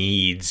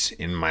needs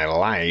in my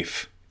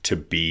life to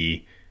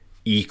be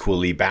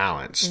equally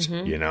balanced.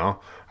 Mm-hmm.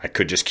 I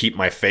could just keep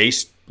my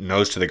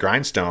nose to the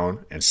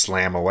grindstone and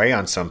slam away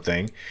on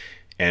something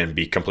and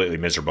be completely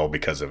miserable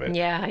because of it.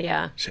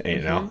 Yeah.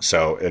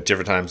 So at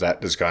different times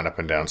that has gone up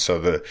and down. So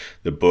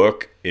the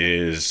book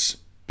is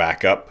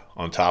back up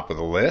on top of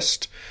the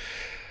list.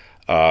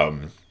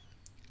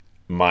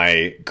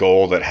 My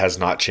goal that has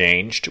not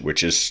changed,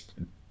 which is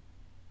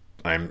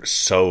I'm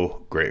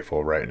so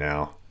grateful right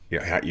now.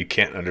 You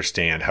can't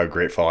understand how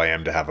grateful I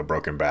am to have a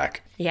broken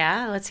back.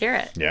 Yeah, let's hear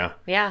it.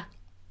 Yeah.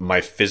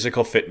 My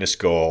physical fitness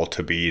goal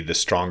to be the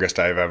strongest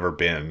I've ever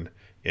been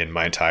in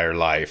my entire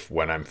life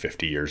when I'm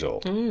 50 years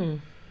old.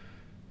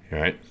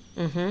 Right?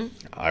 Mm-hmm.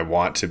 I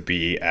want to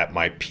be at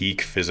my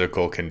peak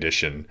physical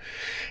condition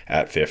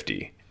at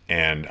 50.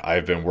 And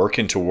I've been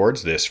working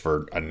towards this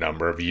for a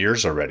number of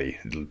years already.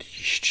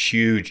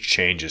 Huge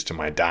changes to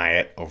my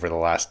diet over the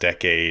last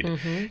decade,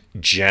 mm-hmm.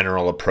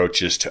 general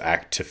approaches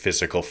to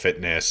physical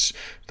fitness,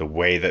 the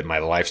way that my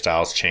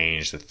lifestyle's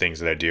changed, the things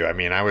that I do. I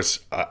mean, I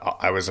was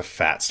a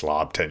fat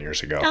slob 10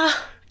 years ago.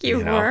 Oh, you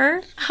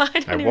were? I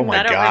don't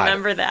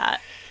remember that.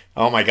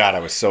 Oh my God, I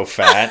was so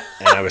fat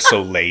and I was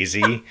so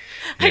lazy.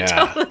 I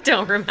totally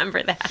don't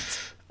remember that.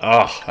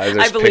 Oh,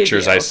 there's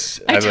pictures. I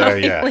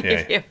totally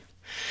believe you.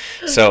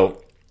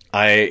 So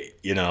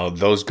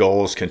those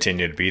goals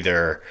continue to be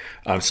there.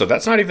 So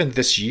that's not even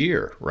this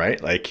year,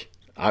 right? Like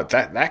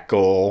that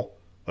goal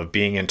of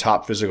being in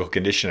top physical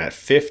condition at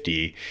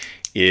 50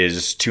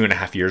 is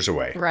 2.5 years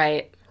away.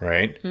 Right.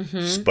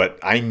 Mm-hmm. But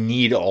I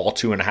need all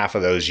 2.5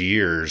 of those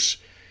years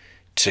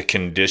to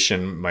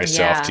condition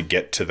myself to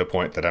get to the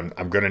point that I'm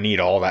going to need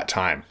all that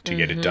time to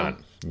get it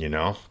done,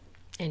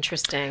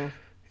 Interesting.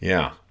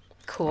 Yeah.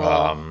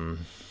 Cool.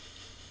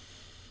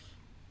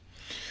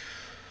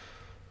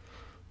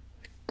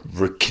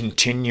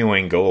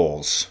 Continuing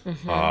goals,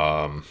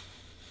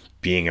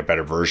 being a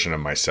better version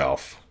of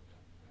myself,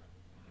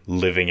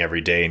 living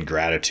every day in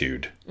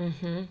gratitude.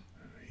 Mm-hmm.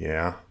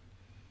 Yeah.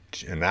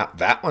 And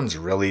that one's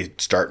really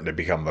starting to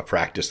become a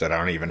practice that I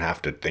don't even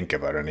have to think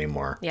about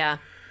anymore. Yeah.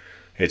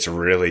 It's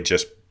really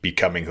just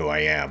becoming who I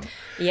am.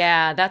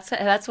 Yeah, that's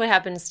what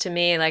happens to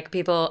me. Like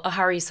people,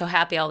 how are you so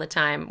happy all the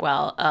time?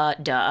 Well,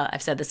 duh.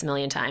 I've said this a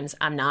million times.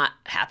 I'm not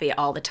happy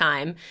all the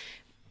time.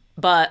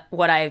 But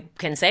what I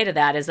can say to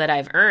that is that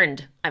I've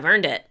earned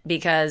it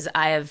because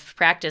I have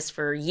practiced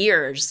for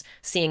years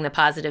seeing the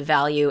positive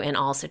value in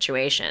all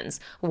situations.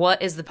 What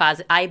is the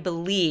positive? I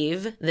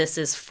believe this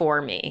is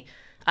for me.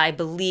 I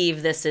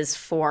believe this is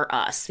for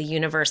us. The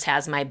universe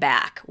has my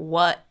back.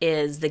 What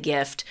is the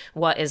gift?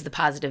 What is the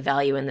positive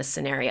value in this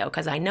scenario?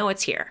 Because I know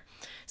it's here.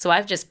 So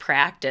I've just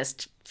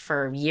practiced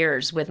for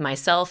years with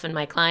myself and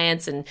my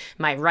clients and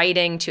my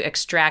writing to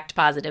extract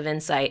positive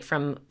insight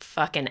from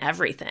fucking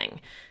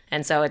everything.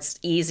 And so it's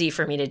easy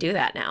for me to do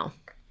that now.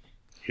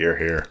 Hear,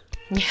 hear.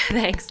 Yeah,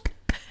 thanks.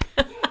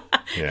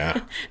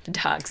 Yeah. The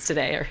dogs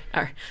today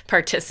are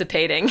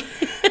participating.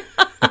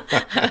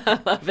 I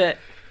love it.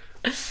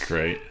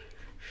 Great.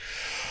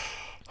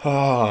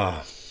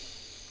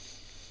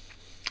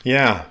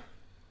 Yeah.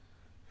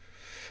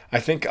 I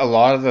think a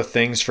lot of the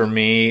things for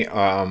me,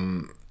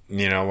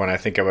 when I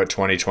think about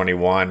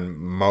 2021,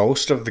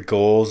 most of the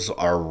goals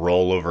are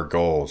rollover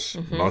goals.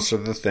 Mm-hmm. Most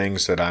of the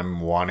things that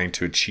I'm wanting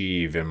to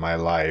achieve in my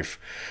life,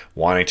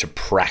 wanting to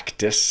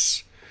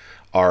practice,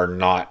 I'm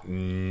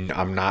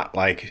not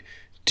like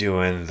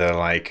doing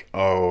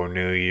the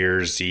New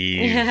Year's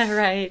Eve. Yeah,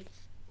 right.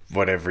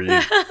 Whatever you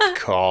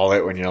call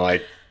it when you're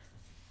like,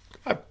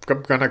 I'm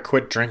going to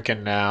quit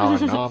drinking now.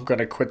 And no, I'm going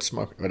to quit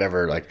smoking,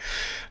 whatever. Like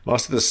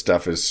most of this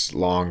stuff is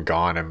long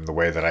gone in the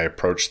way that I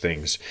approach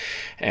things.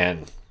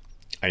 And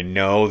I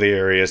know the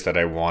areas that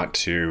I want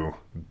to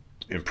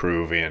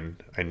improve in.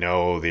 I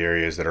know the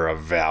areas that are of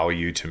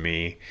value to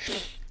me.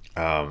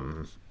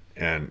 And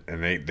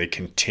they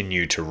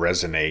continue to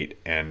resonate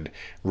and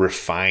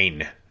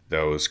refine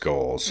those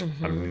goals.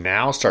 Mm-hmm. I'm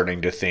now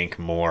starting to think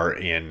more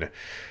in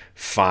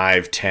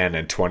 5, 10,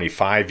 and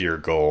 25-year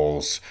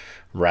goals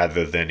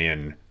rather than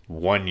in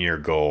 1-year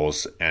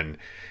goals. And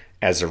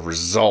as a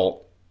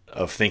result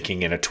of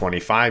thinking in a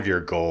 25-year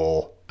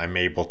goal, I'm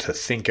able to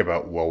think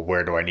about, well,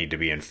 where do I need to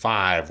be in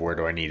 5? Where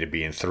do I need to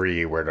be in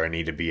 3? Where do I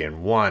need to be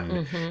in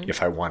 1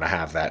 if I want to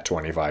have that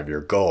 25-year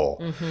goal?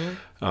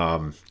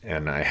 Mm-hmm.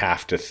 And I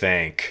have to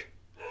thank,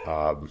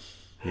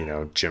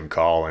 Jim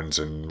Collins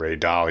and Ray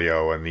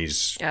Dalio and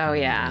these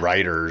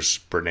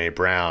writers, Brene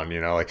Brown,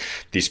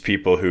 these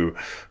people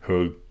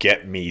who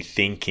get me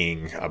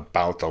thinking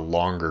about the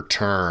longer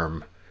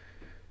term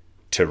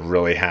to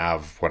really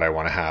have what I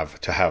want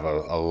to have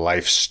a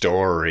life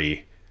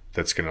story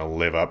that's going to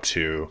live up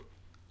to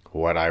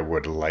what I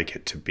would like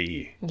it to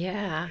be.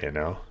 Yeah.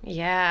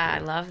 Yeah,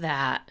 I love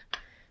that.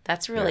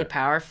 That's really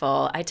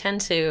powerful. I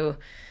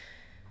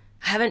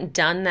haven't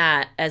done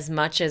that as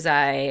much as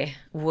I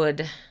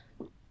would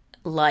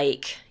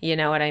like, you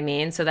know what I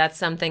mean? So that's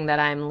something that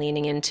I'm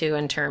leaning into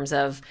in terms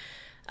of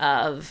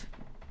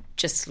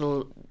just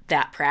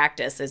that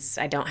practice.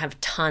 I don't have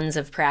tons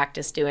of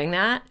practice doing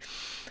that,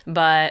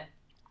 but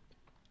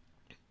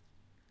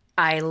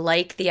I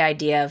like the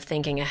idea of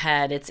thinking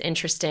ahead. It's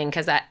interesting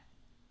because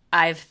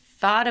I've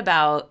thought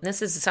about,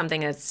 this is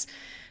something that's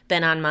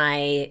been on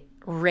my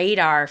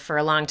radar for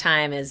a long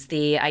time, is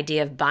the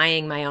idea of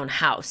buying my own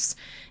house.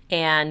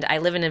 And I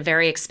live in a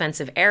very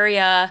expensive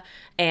area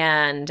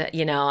and,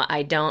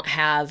 I don't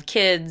have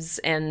kids.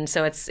 And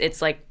so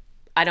it's like,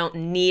 I don't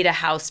need a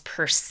house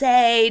per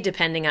se,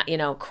 depending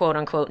on, quote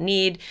unquote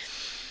need.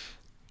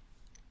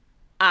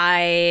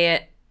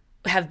 I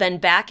have been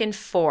back and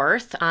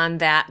forth on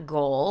that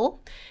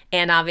goal.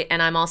 And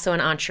I'm also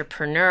an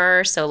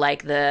entrepreneur. So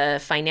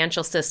the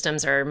financial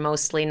systems are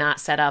mostly not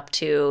set up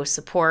to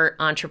support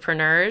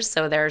entrepreneurs.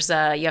 So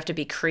you have to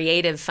be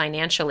creative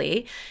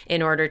financially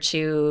in order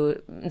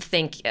to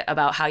think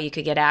about how you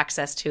could get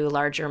access to a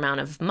larger amount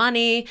of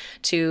money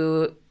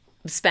to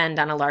spend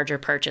on a larger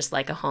purchase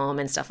like a home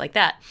and stuff like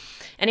that.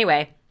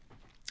 Anyway,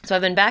 so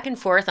I've been back and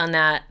forth on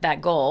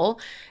that goal.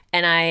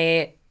 And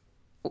I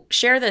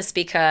share this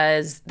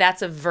because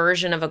that's a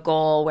version of a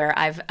goal where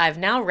I've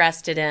now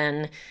rested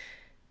in.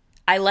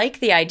 I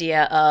like the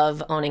idea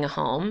of owning a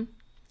home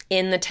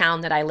in the town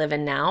that I live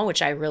in now,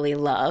 which I really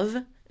love.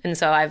 And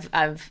so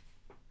I've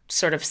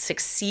sort of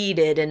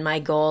succeeded in my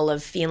goal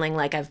of feeling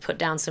like I've put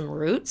down some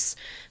roots,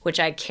 which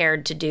I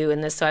cared to do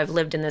in this. So I've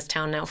lived in this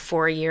town now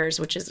 4 years,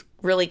 which is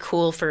really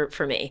cool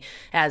for me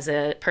as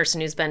a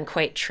person who's been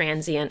quite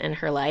transient in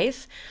her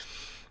life.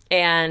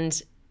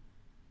 And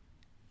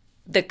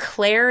the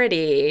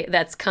clarity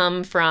that's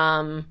come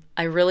from,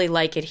 I really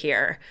like it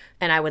here.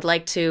 And I would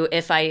like to,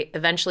 if I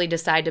eventually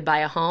decide to buy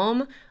a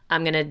home,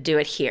 I'm going to do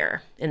it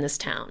here in this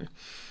town.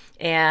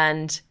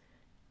 And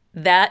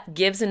that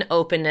gives an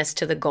openness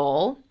to the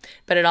goal,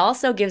 but it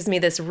also gives me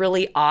this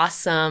really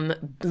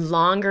awesome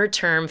longer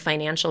term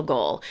financial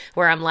goal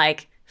where I'm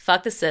like,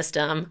 fuck the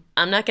system.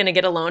 I'm not going to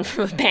get a loan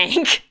from a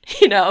bank.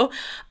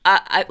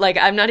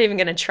 I'm not even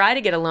going to try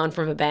to get a loan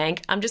from a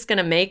bank. I'm just going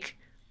to make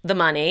the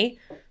money,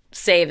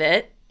 save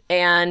it,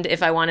 And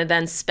if I want to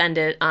then spend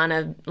it on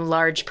a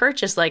large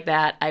purchase like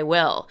that, I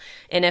will.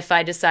 And if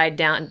I decide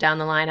down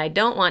the line I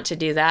don't want to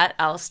do that,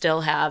 I'll still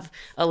have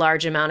a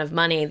large amount of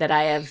money that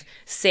I have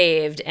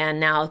saved and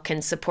now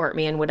can support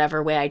me in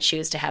whatever way I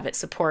choose to have it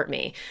support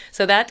me.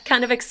 So that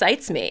kind of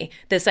excites me.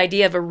 This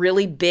idea of a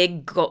really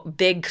big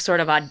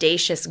sort of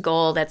audacious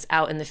goal that's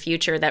out in the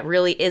future that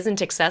really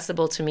isn't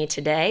accessible to me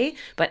today,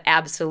 but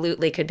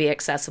absolutely could be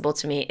accessible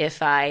to me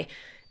if I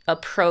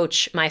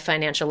approach my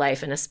financial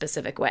life in a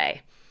specific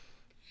way.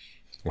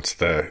 What's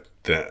the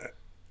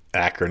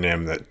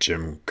acronym that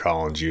Jim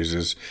Collins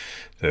uses?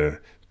 The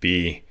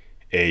BHAG,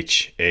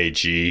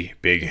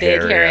 big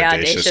hairy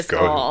audacious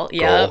goal.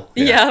 Yep.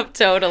 Yeah. Yep,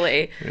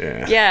 totally.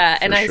 Yeah.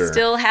 And I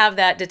still have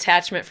that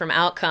detachment from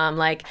outcome.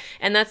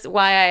 And that's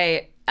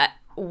why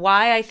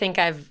I think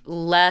I've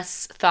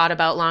less thought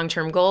about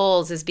long-term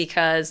goals is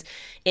because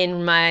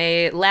in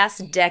my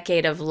last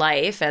decade of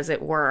life, as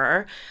it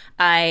were,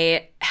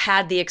 I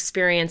had the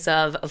experience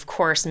of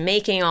course,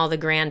 making all the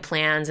grand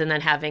plans and then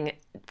having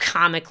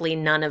comically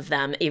none of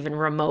them even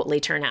remotely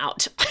turn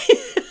out.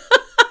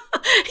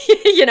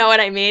 You know what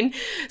I mean?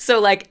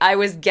 So I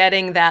was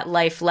getting that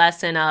life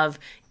lesson of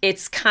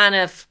it's kind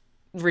of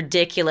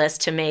ridiculous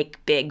to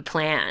make big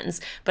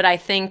plans, but I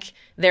think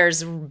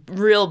there's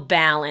real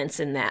balance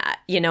in that.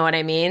 You know what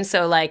I mean?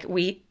 So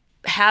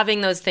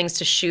having those things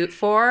to shoot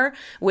for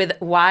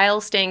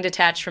while staying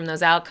detached from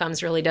those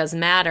outcomes really does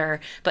matter,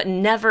 but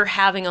never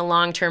having a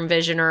long-term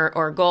vision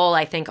or goal,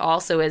 I think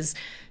also is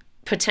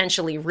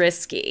potentially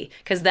risky,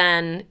 because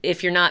then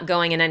if you're not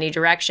going in any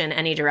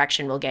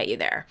direction will get you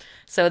there.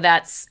 So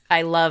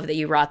I love that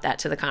you brought that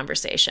to the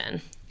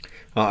conversation.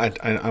 Well,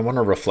 I want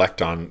to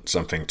reflect on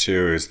something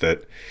too, is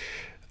that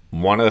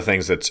one of the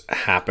things that's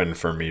happened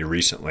for me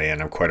recently,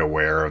 and I'm quite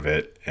aware of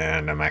it,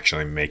 and I'm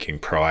actually making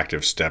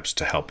proactive steps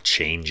to help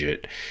change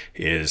it,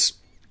 is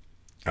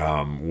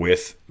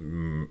with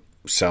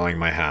selling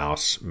my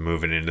house,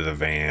 moving into the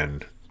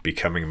van,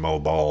 becoming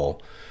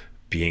mobile,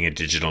 being a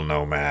digital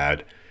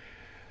nomad.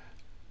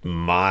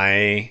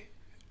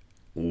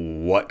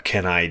 What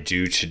can I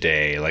do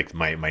today?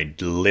 My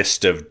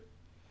list of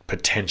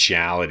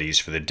potentialities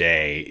for the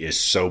day is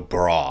so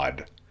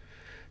broad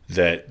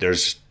that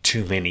there's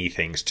too many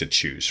things to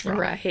choose from.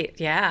 Right.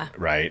 Yeah.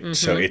 Right. Mm-hmm.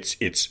 So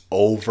it's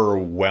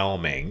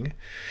overwhelming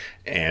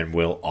and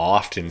will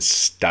often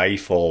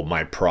stifle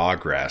my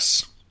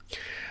progress,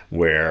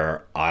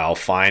 where I'll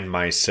find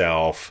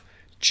myself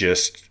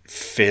just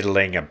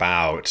fiddling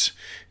about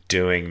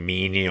doing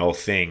menial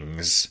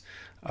things,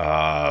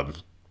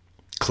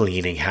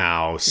 cleaning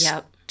house,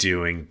 yep,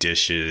 doing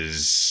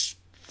dishes,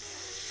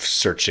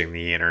 searching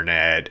the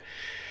internet,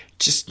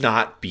 just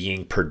not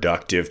being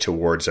productive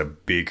towards a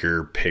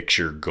bigger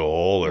picture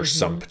goal or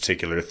some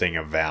particular thing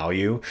of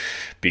value,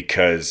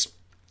 because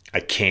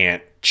I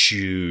can't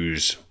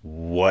choose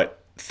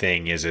what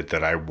thing is it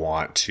that I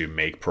want to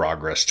make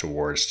progress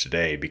towards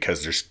today,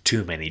 because there's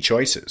too many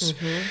choices.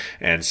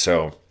 And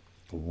so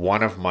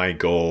one of my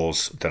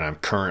goals that I'm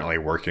currently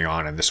working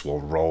on, and this will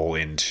roll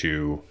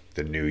into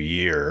the new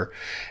year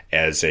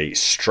as a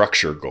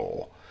structure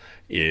goal,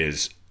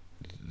 is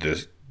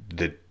the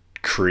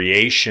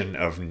creation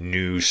of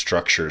new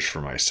structures for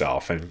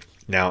myself. And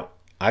now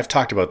I've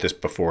talked about this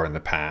before in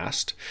the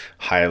past,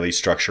 highly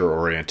structure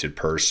oriented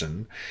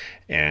person,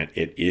 and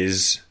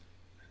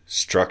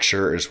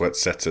structure is what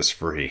sets us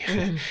free.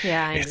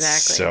 Yeah, exactly.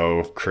 It's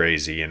so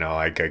crazy.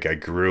 I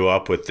grew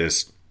up with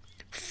this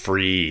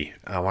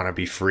I want to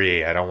be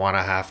free. I don't want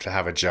to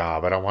have a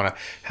job. I don't want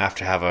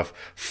to have a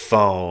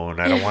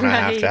phone. I don't want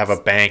right. to have a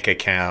bank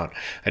account.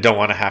 I don't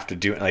want to have to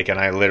do and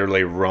I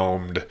literally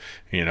roamed,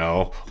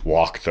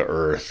 walk the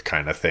earth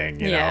kind of thing,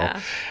 you know?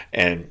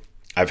 And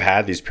I've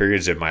had these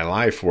periods in my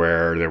life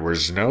where there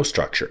was no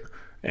structure,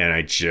 and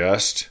I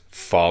just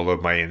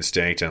followed my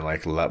instinct and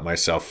let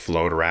myself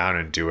float around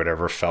and do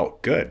whatever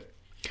felt good.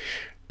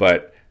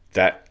 But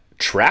that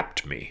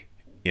trapped me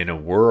in a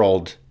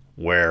world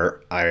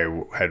where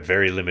I had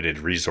very limited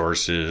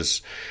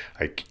resources.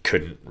 I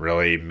couldn't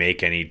really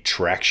make any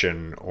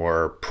traction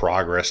or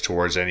progress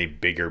towards any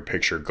bigger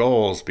picture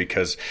goals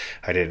because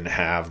I didn't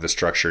have the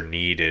structure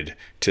needed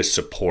to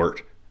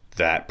support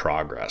that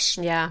progress.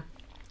 Yeah.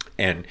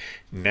 And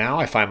now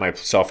I find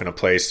myself in a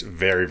place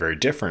very, very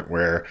different,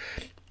 where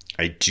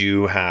I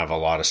do have a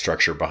lot of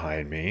structure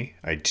behind me.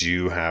 I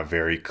do have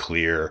very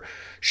clear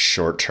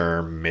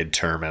short-term,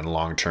 mid-term, and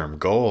long-term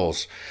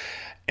goals.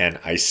 And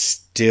I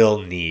still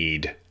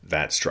need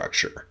that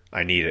structure.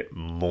 I need it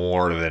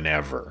more than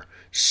ever.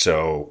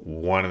 So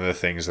one of the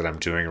things that I'm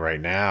doing right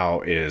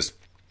now is,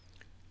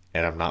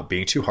 and I'm not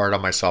being too hard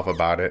on myself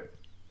about it,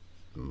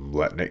 I'm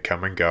letting it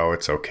come and go.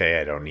 It's okay.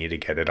 I don't need to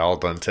get it all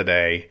done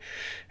today.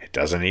 It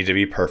doesn't need to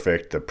be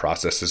perfect. The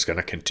process is going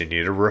to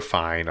continue to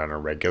refine on a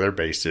regular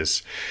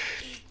basis.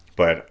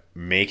 But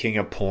making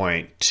a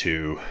point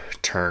to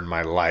turn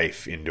my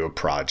life into a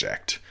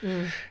project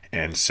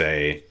and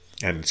say,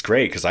 and it's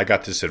great because I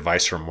got this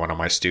advice from one of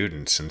my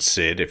students. And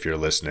Sid, if you're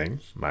listening,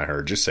 I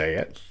heard you say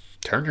it.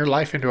 turn your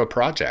life into a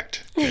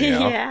project. You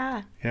know?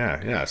 Yeah.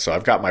 Yeah. So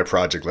I've got my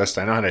project list.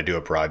 I know how to do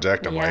a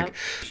project. I'm like,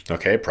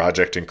 okay,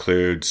 project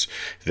includes,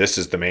 this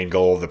is the main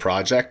goal of the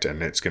project,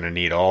 and it's going to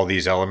need all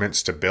these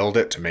elements to build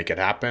it, to make it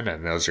happen.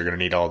 And those are going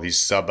to need all these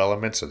sub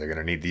elements. So they're going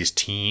to need these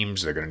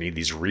teams. They're going to need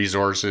these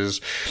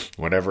resources,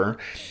 whatever.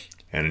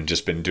 And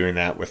just been doing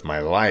that with my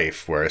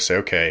life, where I say,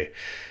 okay,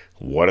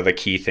 what are the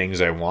key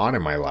things I want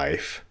in my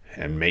life?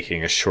 And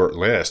making a short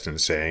list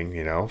and saying,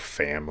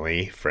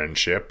 family,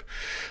 friendship,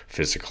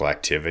 physical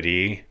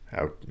activity,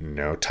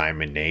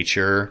 time in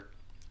nature,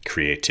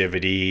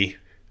 creativity,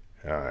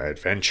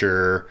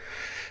 adventure.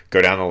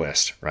 Go down the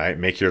list, right?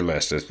 Make your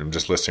list. I'm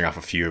just listing off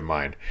a few of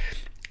mine.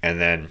 And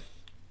then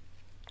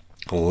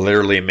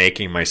literally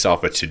making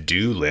myself a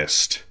to-do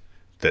list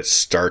that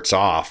starts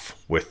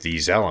off with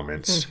these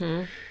elements.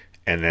 Mm-hmm.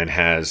 And then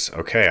has,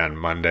 okay, on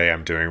Monday,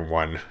 I'm doing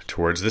one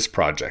towards this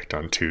project.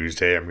 On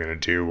Tuesday, I'm going to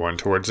do one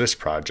towards this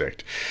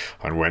project.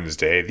 On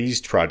Wednesday,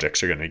 these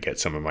projects are going to get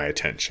some of my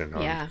attention.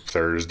 On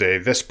Thursday,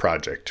 this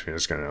project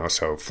is going to,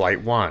 so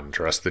Flight 1,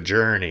 Trust the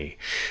Journey,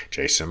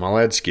 Jason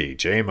Maletsky,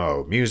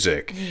 JMO,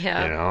 music,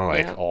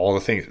 all the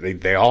things.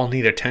 They all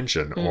need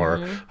attention,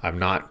 or I'm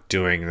not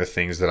doing the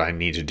things that I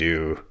need to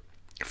do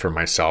for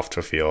myself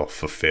to feel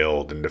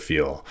fulfilled and to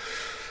feel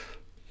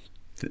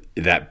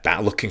that,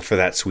 looking for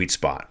that sweet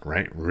spot,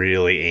 right?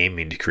 Really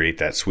aiming to create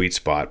that sweet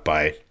spot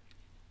by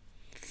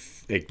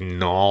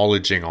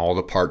acknowledging all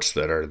the parts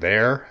that are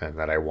there and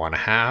that I want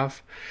to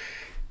have,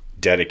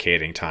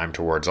 dedicating time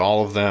towards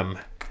all of them,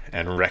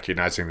 and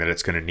recognizing that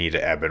it's going to need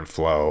to ebb and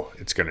flow.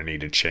 It's going to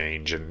need to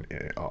change. And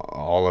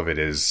all of it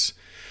is,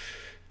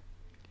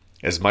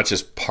 as much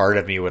as part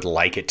of me would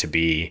like it to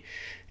be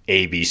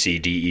A, B, C,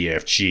 D, E,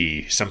 F,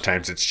 G,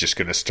 sometimes it's just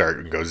going to start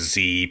and go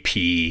Z,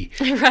 P,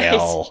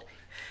 L,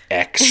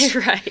 X,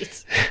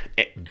 right.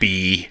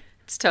 B.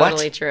 It's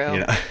totally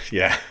true.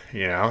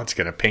 It's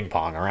going to ping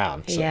pong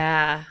around. So.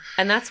 Yeah.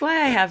 And that's why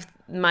I have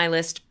my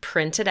list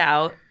printed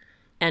out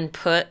and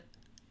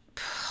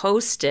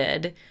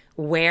posted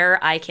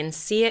where I can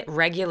see it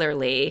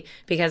regularly,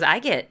 because I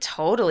get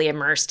totally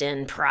immersed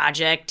in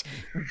project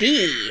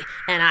B,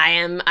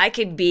 and I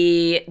could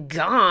be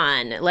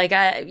gone. Like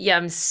I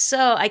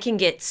can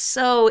get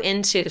so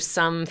into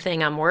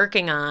something I'm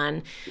working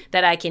on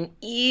that I can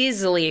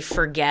easily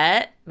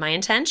forget my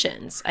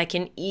intentions. I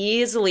can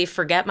easily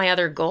forget my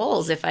other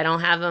goals if I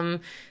don't have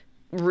them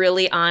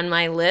really on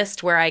my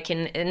list where I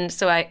can. And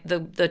so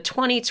the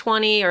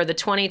 2020 or the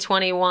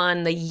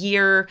 2021, the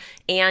year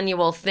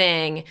annual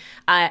thing,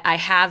 I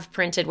have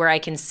printed where I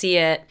can see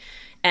it.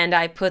 And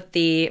I put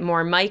the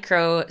more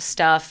micro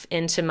stuff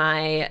into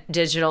my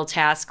digital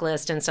task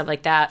list and stuff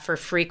like that for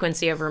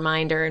frequency of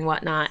reminder and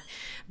whatnot.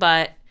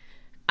 But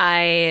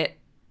I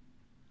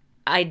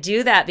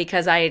do that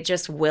because I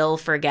just will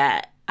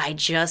forget. I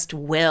just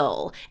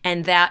will.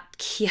 And that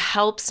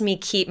helps me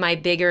keep my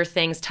bigger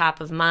things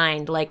top of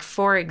mind. Like,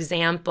 for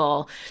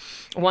example,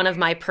 one of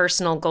my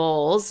personal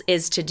goals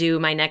is to do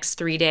my next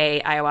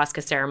 3-day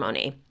ayahuasca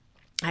ceremony.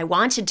 I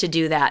wanted to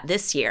do that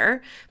this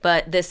year,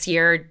 but this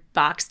year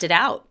boxed it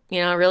out,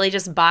 really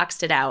just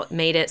boxed it out,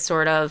 made it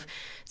sort of,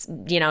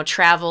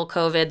 travel,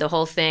 COVID, the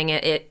whole thing.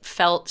 It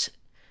felt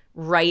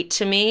right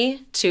to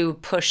me to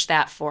push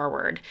that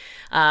forward.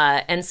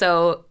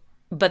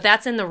 But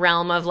that's in the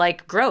realm of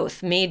like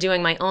growth, me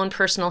doing my own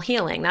personal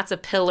healing. That's a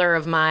pillar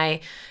of my,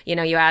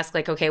 you ask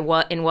like, okay,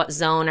 in what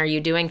zone are you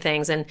doing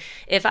things? And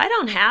if I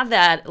don't have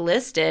that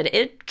listed,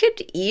 it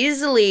could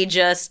easily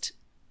just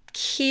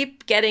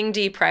keep getting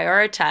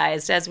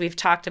deprioritized. As we've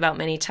talked about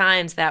many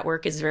times, that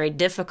work is very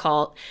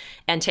difficult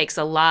and takes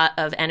a lot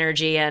of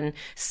energy and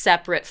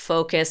separate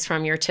focus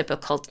from your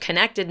typical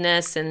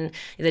connectedness and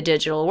the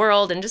digital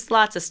world and just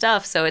lots of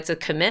stuff. So it's a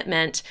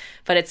commitment,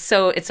 but it's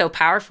so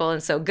powerful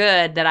and so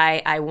good that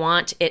I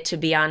want it to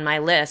be on my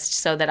list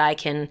so that I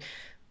can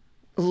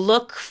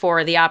look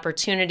for the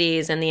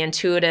opportunities and the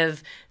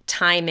intuitive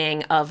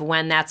timing of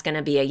when that's going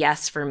to be a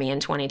yes for me in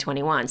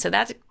 2021. So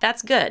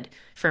that's good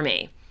for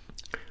me.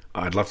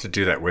 I'd love to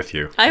do that with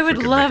you. I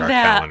would love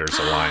that. Calendars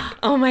aligned.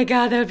 Oh my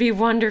God, that would be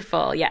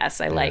wonderful.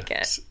 Yes, I like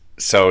it.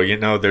 So,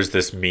 there's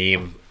this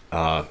meme,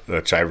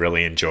 which I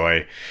really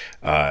enjoy,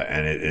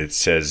 and it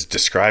says,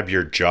 describe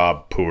your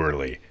job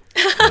poorly.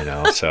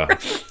 So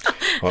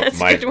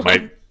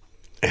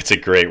it's a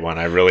great one.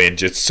 I really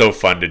enjoy. It's so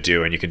fun to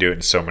do, and you can do it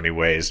in so many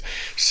ways.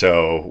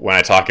 So when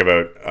I talk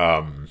about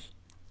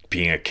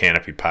being a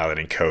canopy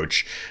piloting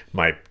coach,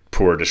 my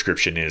poor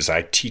description is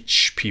I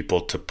teach people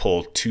to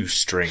pull 2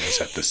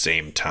 strings at the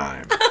same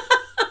time.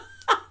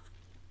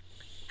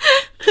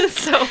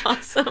 That's so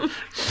awesome.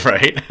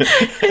 Right?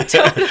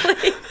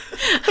 Totally.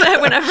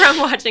 Whenever I'm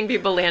watching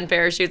people land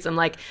parachutes, I'm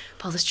like,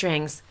 pull the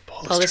strings.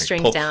 Pull the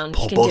strings down.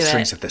 Pull you can both do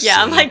strings it. at the same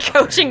time. I'm like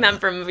coaching them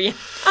from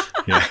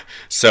yeah.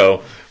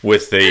 So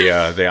with the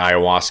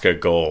ayahuasca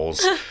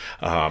goals,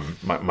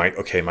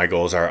 my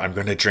goals are I'm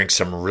going to drink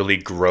some really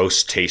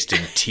gross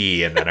tasting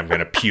tea and then I'm going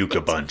to puke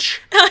a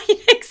bunch.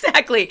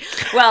 Exactly.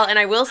 Well, and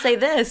I will say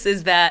this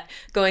is that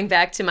going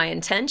back to my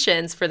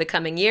intentions for the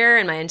coming year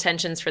and my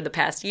intentions for the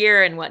past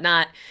year and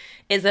whatnot,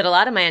 is that a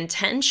lot of my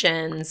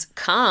intentions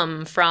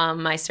come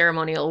from my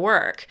ceremonial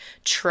work.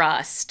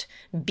 Trust,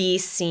 be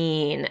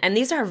seen. And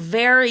these are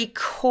very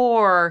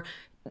core,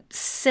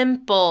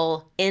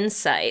 simple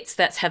insights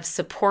that have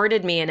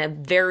supported me in a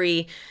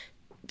very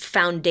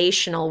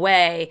foundational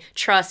way.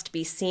 Trust,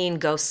 be seen,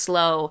 go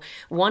slow.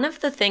 One of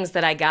the things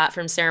that I got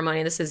from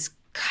ceremony, this is,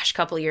 a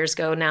couple of years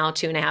ago now,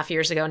 2.5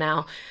 years ago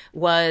now,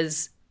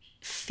 was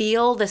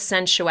feel the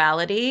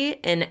sensuality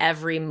in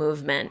every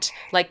movement.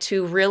 Like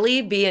to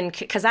really be in,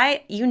 because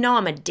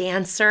I'm a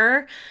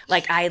dancer.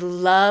 Like I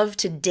love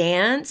to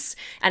dance,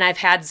 and I've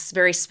had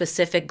very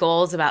specific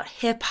goals about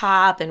hip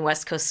hop and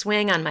West Coast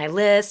swing on my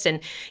list, and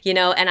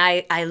and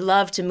I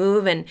love to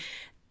move. And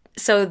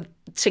so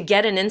to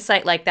get an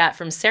insight like that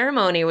from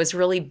ceremony was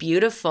really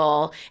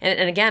beautiful.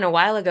 And again, a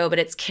while ago, but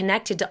it's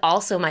connected to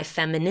also my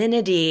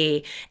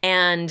femininity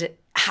and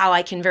how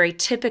I can very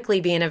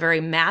typically be in a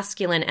very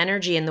masculine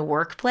energy in the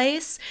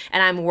workplace.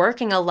 And I'm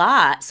working a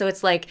lot. So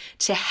it's like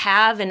to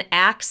have an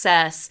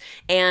access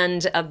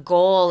and a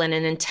goal and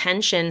an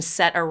intention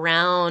set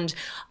around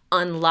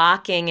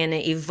unlocking and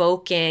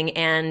evoking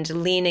and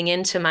leaning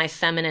into my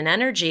feminine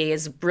energy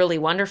is really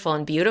wonderful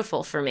and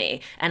beautiful for me.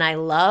 And I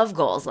love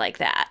goals like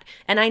that.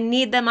 And I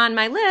need them on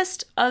my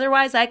list.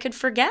 Otherwise, I could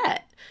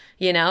forget.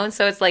 And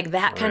so it's like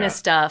that kind of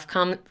stuff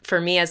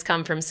has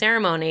come from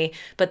ceremony,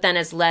 but then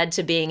has led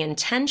to being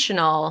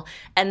intentional,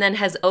 and then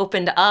has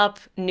opened up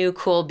new,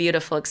 cool,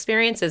 beautiful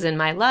experiences in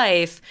my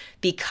life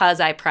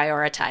because I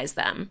prioritize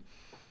them.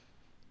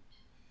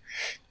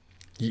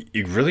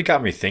 You really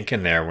got me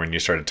thinking there when you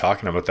started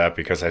talking about that,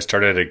 because I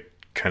started to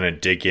kind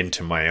of dig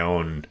into my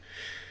own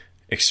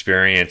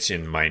experience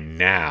in my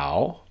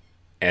now,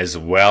 as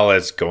well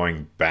as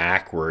going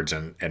backwards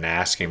and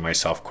asking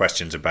myself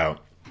questions about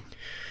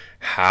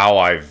how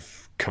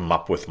I've come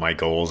up with my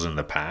goals in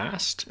the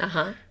past,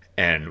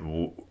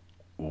 and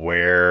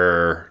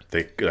where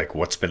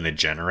what's been the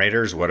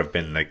generators, what have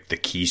been the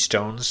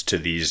keystones to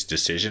these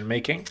decision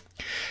making.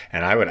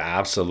 And I would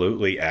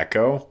absolutely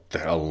echo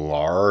that a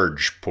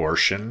large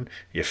portion,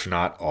 if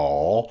not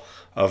all,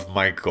 of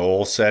my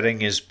goal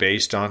setting is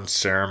based on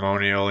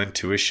ceremonial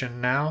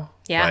intuition now.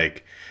 Yeah.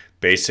 Like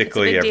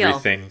basically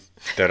everything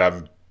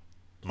that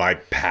my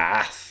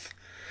path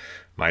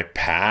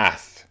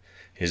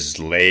is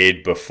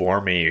laid before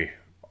me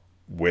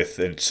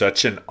with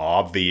such an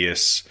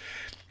obvious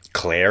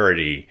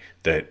clarity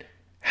that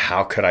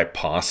how could I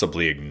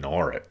possibly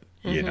ignore it,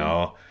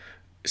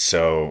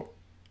 So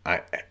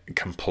I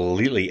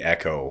completely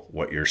echo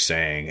what you're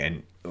saying.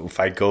 And if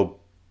I go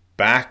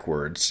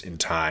backwards in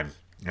time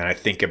and I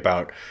think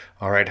about,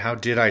 all right, how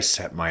did I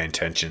set my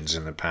intentions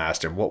in the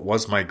past, and what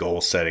was my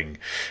goal setting,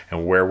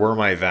 and where were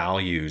my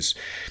values?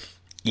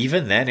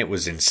 Even then it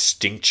was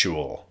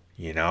instinctual,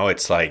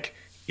 it's like,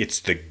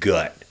 it's the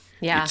gut.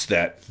 Yeah. It's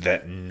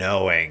that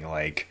knowing,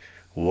 like,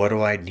 what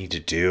do I need to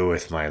do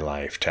with my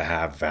life to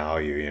have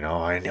value?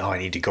 I know I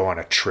need to go on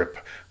a trip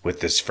with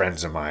this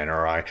friends of mine,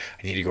 or I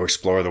need to go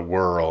explore the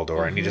world,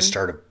 or I need to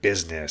start a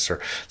business, or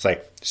it's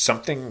like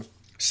something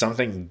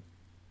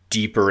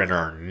deeper in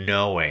our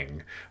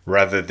knowing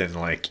rather than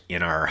like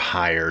in our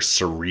higher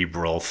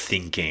cerebral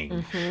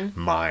thinking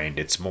mind.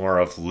 It's more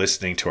of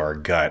listening to our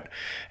gut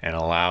and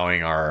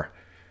allowing our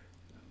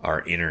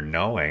inner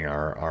knowing,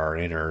 our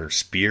inner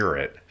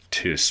spirit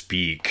to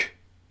speak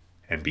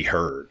and be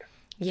heard.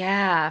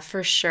 Yeah,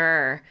 for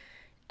sure.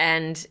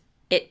 And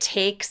it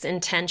takes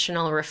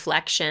intentional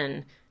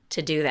reflection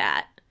to do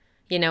that.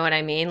 You know what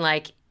I mean?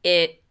 Like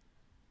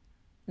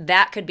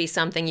that could be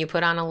something you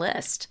put on a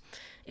list,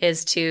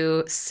 is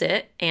to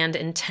sit and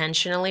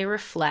intentionally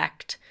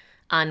reflect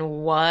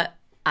on what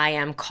I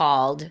am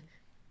called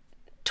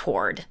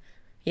toward.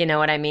 You know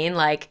what I mean?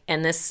 Like,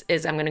 and this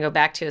is, I'm going to go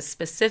back to a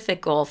specific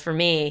goal for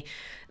me.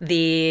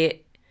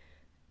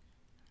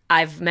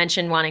 I've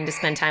mentioned wanting to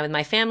spend time with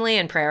my family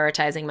and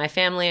prioritizing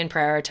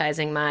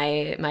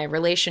my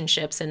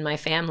relationships in my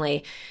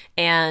family.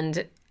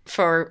 And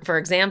for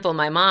example,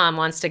 my mom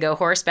wants to go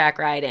horseback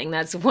riding.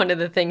 That's one of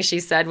the things she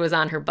said was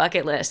on her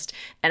bucket list.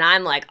 And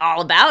I'm like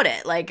all about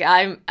it. Like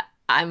I'm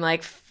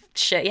like,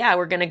 shit, yeah,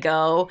 we're going to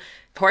go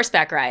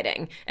horseback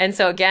riding. And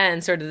so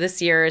again, sort of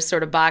this year has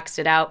sort of boxed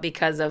it out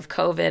because of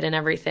COVID and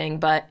everything.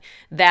 But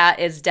that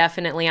is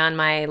definitely on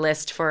my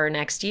list for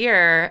next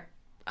year,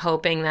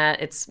 hoping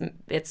that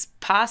it's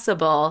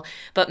possible,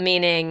 but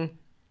meaning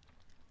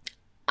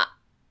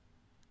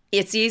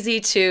it's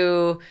easy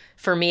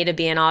for me to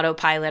be an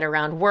autopilot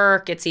around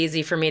work. It's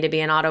easy for me to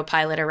be an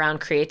autopilot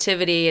around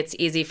creativity. It's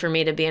easy for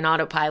me to be an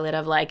autopilot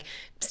of like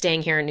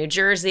staying here in New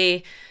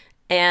Jersey.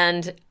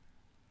 And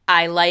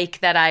I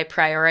like that I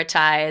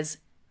prioritize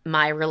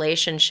my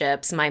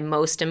relationships, my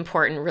most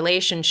important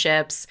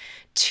relationships,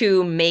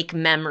 to make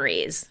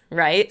memories,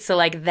 right? So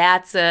like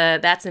that's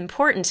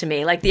important to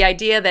me. Like the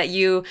idea that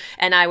you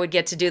and I would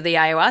get to do the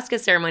ayahuasca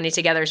ceremony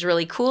together is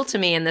really cool to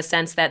me in the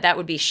sense that that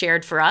would be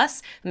shared for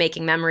us,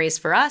 making memories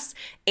for us,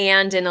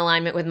 and in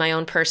alignment with my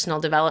own personal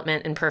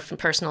development and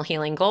personal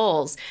healing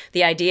goals.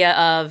 The idea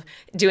of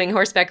doing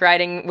horseback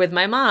riding with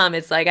my mom,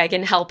 it's like I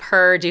can help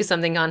her do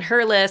something on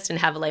her list and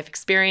have a life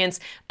experience,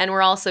 and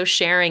we're also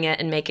sharing it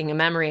and making a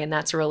memory, and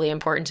that's really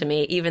important to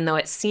me. Even though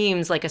it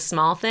seems like a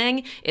small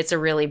thing, it's a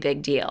really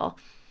big deal.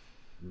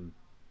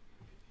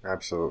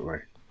 Absolutely.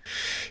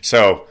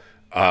 So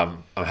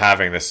I'm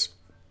having this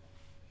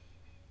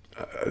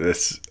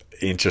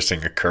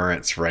interesting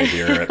occurrence right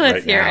here Let's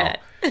right hear now.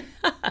 It.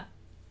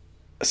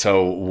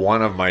 So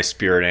one of my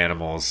spirit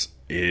animals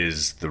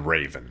is the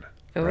raven.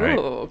 Ooh,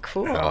 right?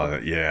 Cool.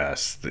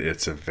 Yes,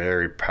 it's a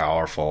very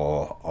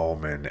powerful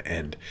omen,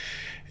 and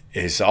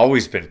it's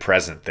always been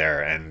present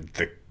there, and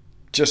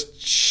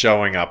just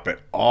showing up at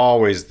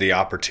always the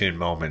opportune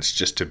moments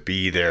just to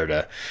be there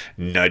to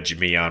nudge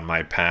me on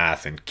my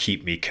path and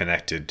keep me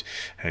connected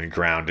and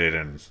grounded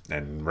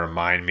and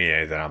remind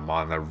me that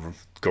I'm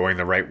going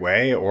the right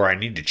way, or I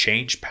need to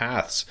change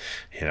paths,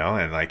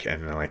 and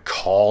like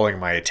calling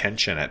my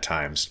attention at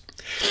times.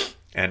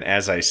 And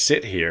as I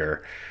sit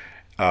here,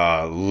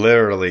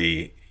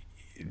 literally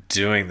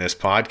doing this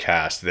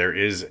podcast, there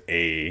is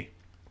a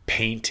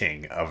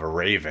painting of a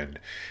raven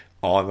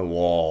on the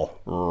wall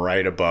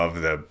right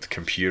above the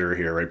computer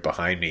here, right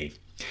behind me.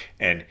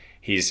 And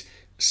he's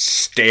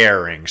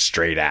staring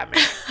straight at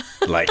me,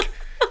 like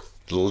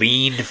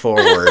leaned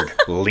forward,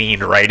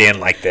 leaned right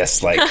in like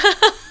this, like.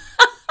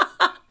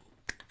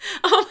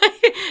 Oh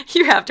my,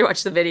 you have to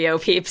watch the video,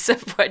 peeps,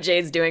 of what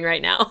Jay's doing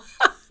right now.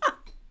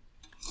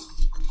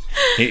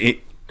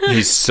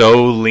 He's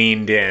so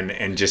leaned in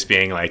and just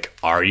being like,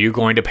 "Are you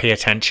going to pay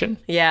attention?"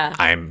 Yeah.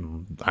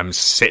 I'm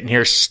sitting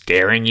here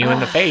staring you in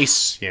the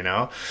face, and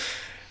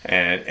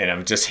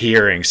I'm just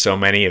hearing so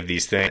many of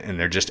these things, and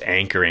they're just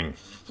anchoring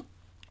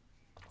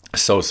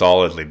so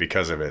solidly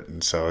because of it.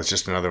 And so it's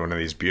just another one of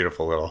these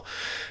beautiful little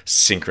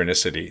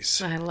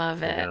synchronicities. I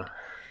love it.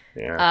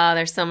 Yeah.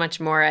 There's so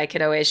much more I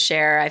could always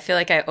share. I feel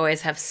like I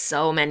always have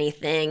so many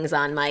things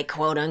on my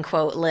quote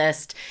unquote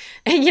list,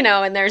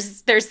 and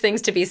there's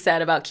things to be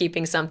said about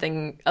keeping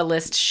a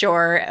list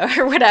short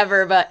or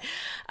whatever, but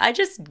I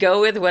just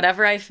go with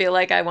whatever I feel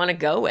like I want to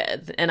go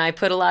with. And I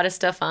put a lot of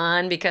stuff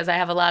on because I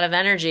have a lot of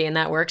energy and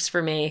that works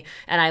for me.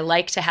 And I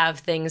like to have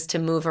things to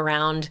move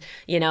around,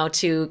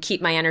 to keep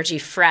my energy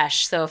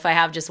fresh. So if I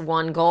have just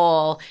one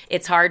goal,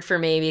 it's hard for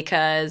me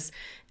because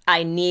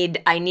I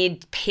need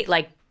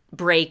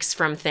breaks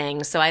from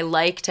things. So I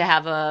like to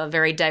have a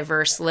very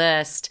diverse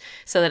list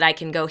so that I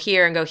can go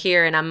here and go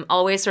here. And I'm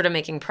always sort of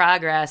making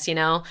progress,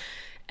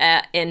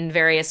 in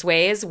various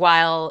ways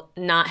while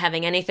not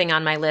having anything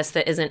on my list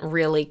that isn't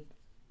really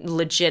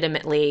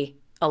legitimately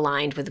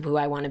aligned with who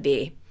I want to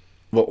be.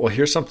 Well,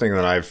 here's something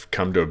that I've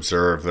come to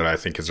observe that I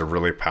think is a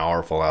really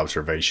powerful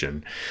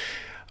observation.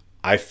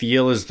 I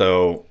feel as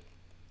though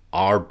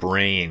our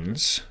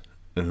brains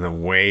and the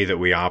way that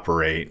we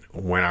operate,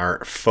 when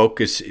our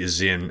focus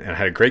is in, and I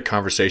had a great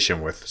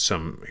conversation with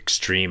some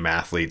extreme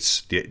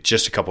athletes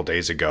just a couple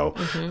days ago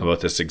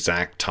about this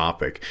exact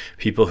topic.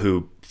 People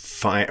who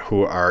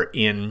are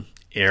in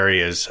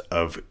areas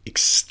of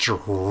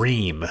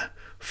extreme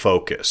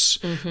focus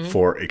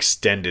for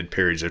extended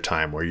periods of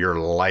time, where your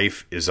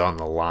life is on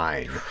the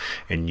line,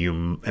 and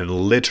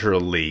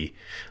literally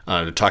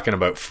talking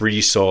about free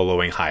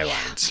soloing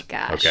highlands.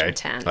 Gosh, okay,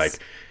 intense. Like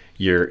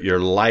your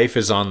life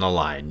is on the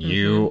line.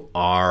 You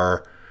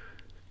are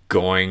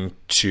going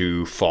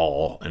to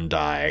fall and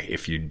die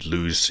if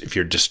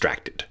you're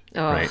distracted.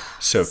 Right.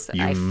 So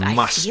you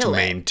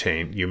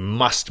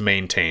must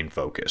maintain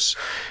focus.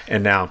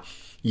 And now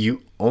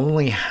you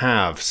only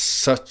have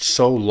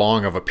so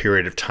long of a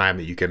period of time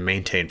that you can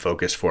maintain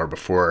focus for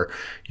before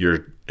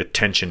your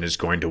attention is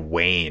going to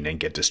wane and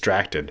get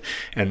distracted.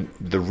 And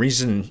the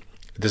reason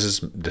this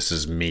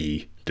is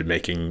me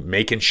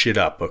making shit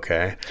up,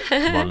 okay?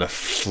 I'm on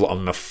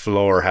the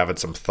floor having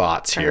some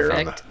thoughts here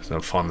on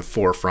the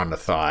forefront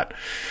of thought.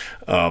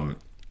 Our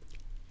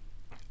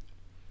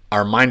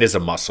mind is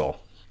a muscle.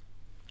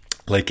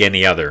 Like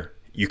any other,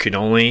 you can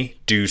only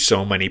do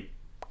so many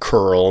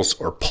curls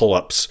or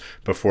pull-ups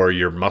before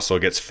your muscle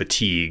gets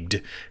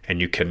fatigued and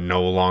you can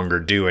no longer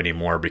do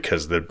anymore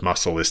because the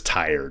muscle is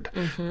tired,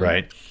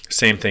 right?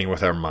 Same thing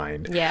with our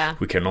mind. Yeah.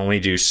 We can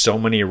only do so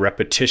many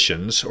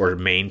repetitions or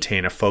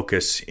maintain a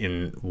focus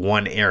in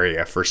one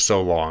area for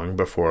so long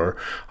before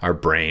our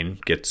brain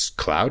gets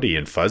cloudy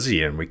and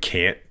fuzzy and we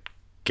can't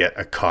get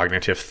a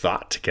cognitive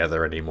thought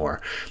together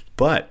anymore.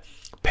 But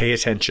pay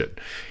attention.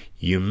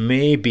 You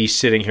may be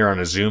sitting here on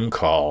a Zoom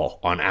call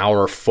on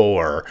hour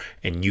 4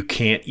 and you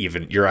can't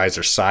your eyes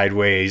are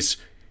sideways.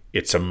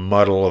 It's a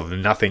muddle of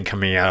nothing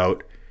coming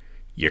out.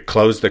 You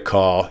close the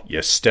call,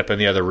 you step in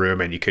the other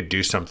room, and you could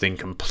do something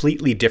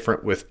completely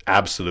different with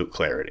absolute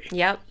clarity.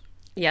 Yep.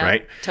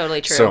 Right?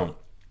 Totally true. So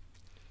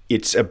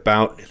it's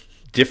about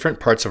different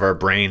parts of our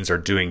brains are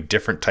doing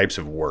different types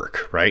of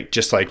work, right?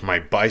 Just like my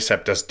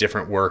bicep does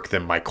different work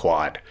than my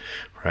quad,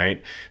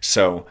 right?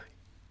 So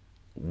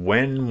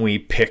when we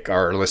pick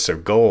our list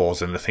of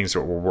goals and the things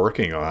that we're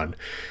working on,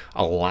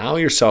 allow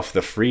yourself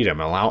the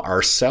freedom, allow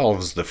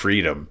ourselves the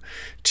freedom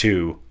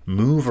to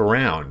move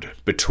around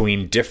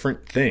between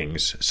different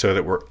things so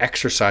that we're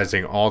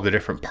exercising all the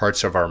different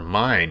parts of our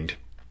mind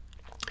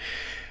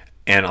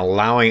and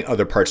allowing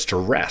other parts to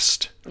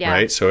rest,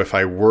 right? So if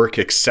I work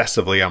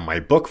excessively on my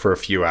book for a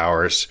few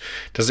hours,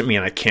 doesn't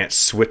mean I can't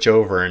switch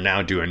over and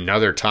now do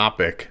another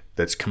topic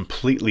that's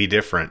completely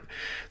different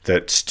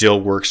that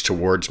still works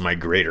towards my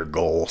greater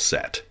goal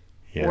set.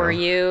 Were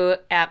you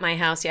at my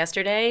house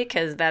yesterday?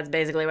 Because that's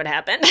basically what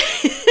happened.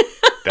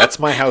 That's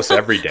my house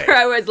every day.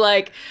 I was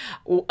like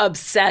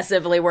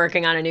obsessively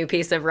working on a new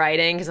piece of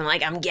writing because I'm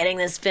like, I'm getting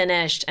this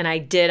finished. And I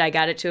did. I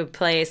got it to a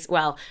place,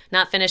 well,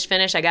 not finished.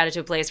 I got it to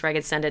a place where I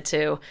could send it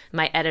to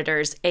my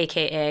editors,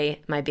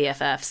 AKA my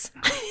BFFs.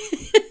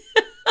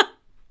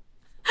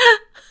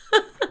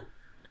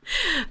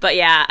 But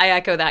yeah, I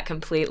echo that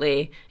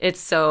completely. It's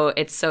so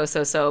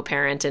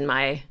apparent in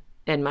my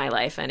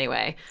life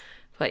anyway.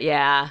 But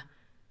yeah.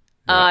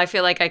 I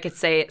feel like I could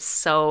say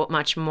so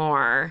much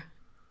more,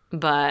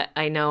 but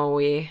I know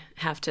we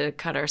have to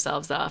cut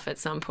ourselves off at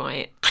some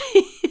point.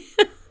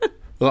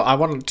 Well, I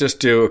want to just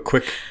do a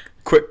quick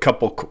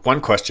one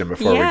question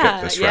before we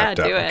get this wrapped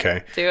up.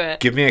 Okay, do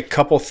it. Give me a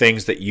couple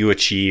things that you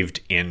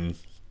achieved in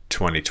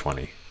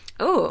 2020.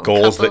 Oh,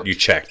 goals that you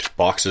checked,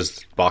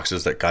 boxes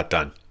that got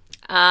done.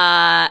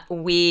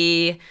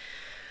 We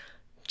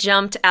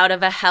jumped out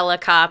of a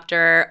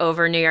helicopter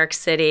over New York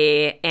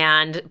City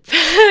and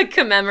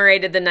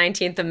commemorated the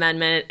 19th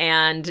Amendment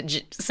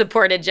and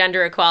supported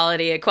gender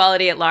equality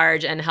at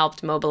large, and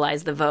helped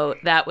mobilize the vote.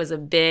 That was a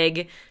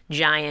big,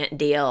 giant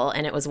deal,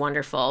 and it was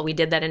wonderful. We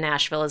did that in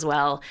Nashville as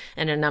well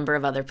and a number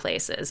of other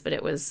places, but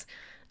it was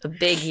a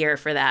big year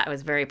for that. I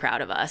was very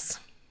proud of us.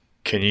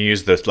 Can you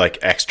use the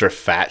extra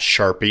fat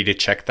Sharpie to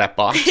check that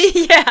box?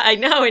 Yeah, I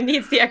know. It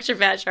needs the extra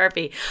fat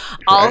Sharpie.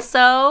 Right.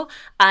 Also,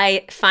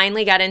 I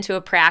finally got into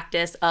a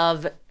practice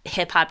of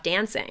hip hop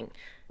dancing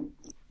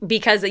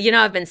because,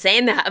 I've been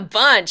saying that a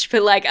bunch,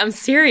 but I'm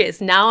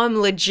serious. Now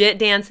I'm legit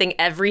dancing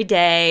every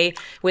day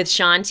with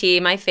Sean T,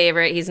 my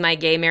favorite. He's my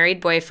gay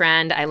married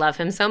boyfriend. I love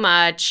him so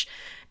much.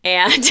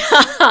 And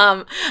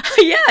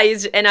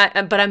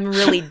but I'm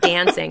really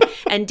dancing.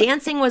 And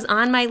dancing was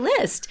on my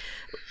list.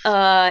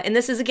 And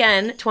this is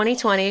again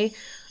 2020.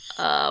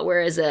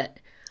 Where is it?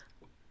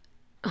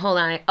 Hold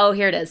on. Oh,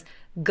 here it is.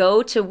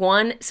 Go to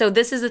one. So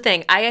this is the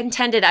thing.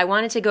 I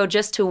wanted to go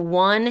just to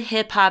one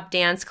hip hop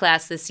dance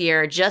class this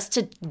year, just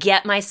to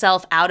get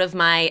myself out of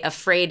my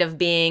afraid of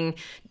being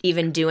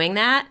even doing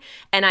that.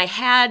 And I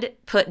had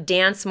put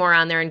dance more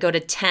on there and go to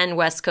 10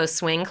 West Coast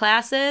Swing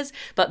classes.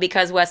 But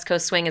because West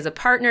Coast Swing is a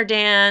partner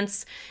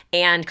dance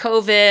and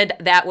COVID,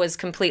 that was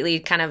completely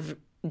kind of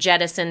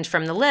jettisoned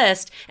from the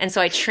list. And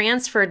so I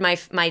transferred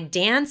my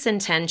dance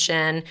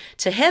intention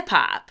to hip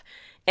hop.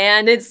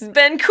 And it's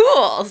been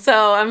cool.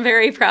 So I'm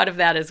very proud of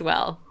that as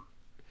well.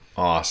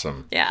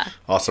 Awesome. Yeah.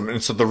 Awesome.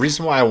 And so the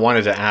reason why I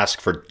wanted to ask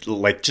for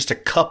just a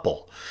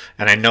couple,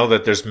 and I know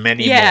that there's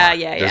many more.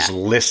 There's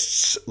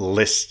lists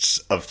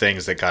of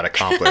things that got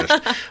accomplished.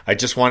 I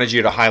just wanted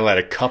you to highlight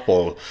a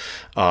couple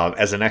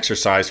as an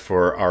exercise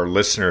for our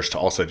listeners to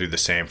also do the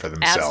same for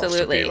themselves.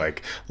 Absolutely. To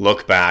be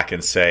look back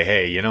and say,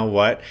 hey, you know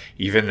what?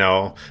 Even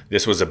though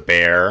this was a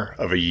bear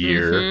of a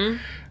year,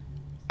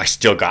 I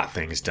still got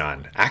things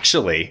done.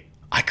 Actually,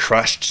 I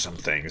crushed some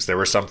things. There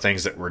were some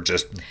things that were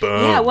just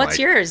boom. Yeah, what's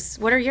yours?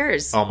 What are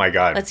yours? Oh my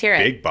God. Let's hear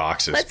it. Big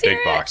boxes.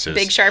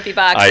 Big Sharpie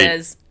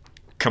boxes.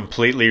 I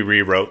completely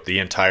rewrote the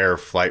entire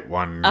Flight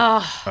One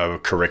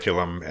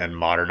curriculum and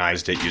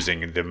modernized it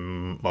using the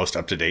most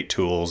up-to-date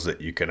tools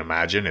that you can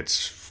imagine.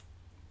 It's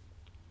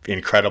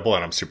incredible,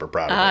 and I'm super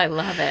proud of it. I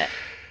love it.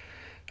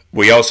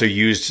 We also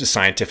used a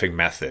scientific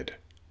method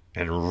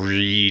and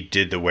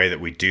redid the way that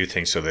we do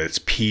things so that it's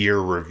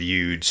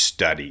peer-reviewed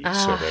study,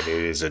 so that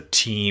it is a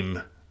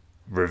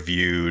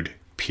team-reviewed,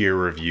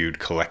 peer-reviewed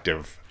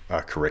collective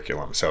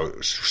curriculum. So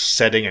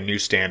setting a new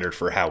standard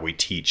for how we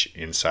teach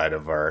inside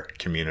of our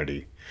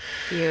community.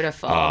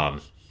 Beautiful. I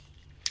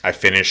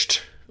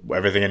finished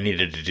everything I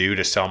needed to do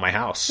to sell my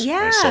house.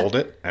 Yeah. I sold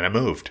it and I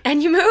moved.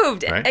 And you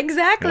moved. Right?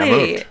 Exactly. And I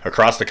moved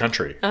across the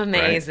country.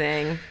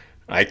 Amazing. Right?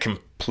 I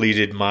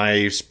completed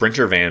my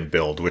Sprinter van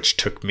build, which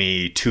took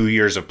me 2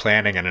 years of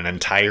planning and an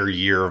entire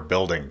year of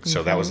building.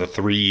 So that was a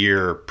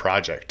 3-year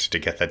project to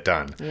get that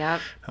done.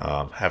 Yep.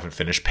 Haven't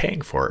finished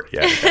paying for it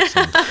yet.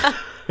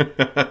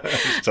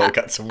 Still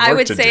got some work to do. I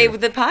would say with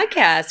the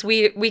podcast,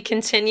 we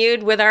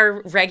continued with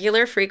our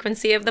regular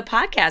frequency of the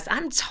podcast.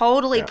 I'm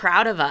totally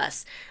proud of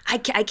us. I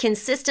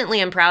consistently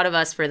am proud of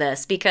us for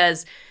this,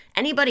 because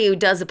anybody who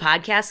does a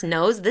podcast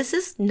knows this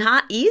is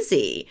not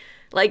easy.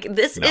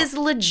 This is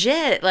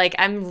legit.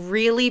 I'm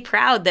really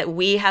proud that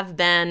we have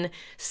been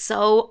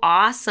so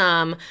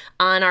awesome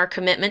on our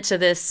commitment to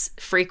this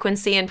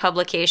frequency and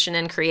publication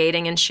and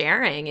creating and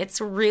sharing. It's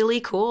really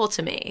cool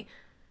to me.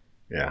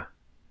 Yeah.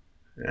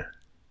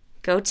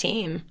 Go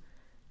team.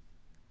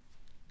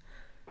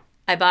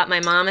 I bought my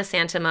mom a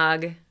Santa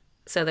mug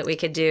so that we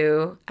could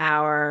do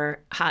our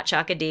hot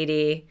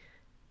chocolate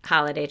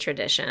holiday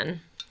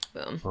tradition.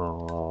 Boom.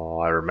 Oh,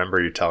 I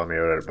remember you telling me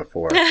about it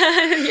before.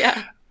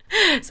 Yeah.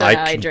 So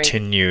I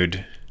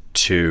continued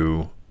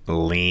to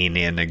lean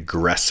in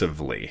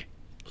aggressively,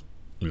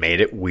 made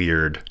it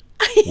weird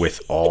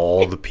with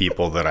all the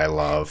people that I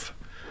love,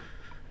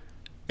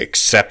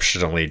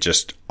 exceptionally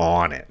just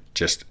on it.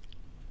 Just,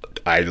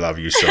 I love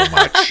you so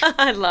much.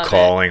 I love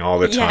calling it. all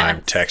the time,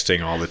 Yes.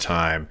 texting all the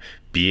time,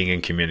 being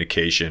in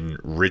communication,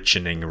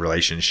 richening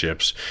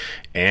relationships,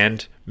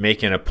 and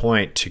making a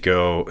point to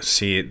go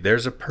see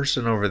there's a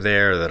person over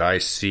there that I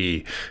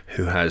see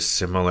who has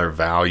similar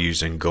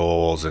values and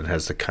goals and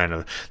has the kind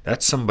of,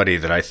 that's somebody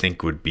that I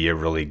think would be a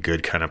really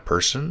good kind of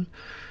person,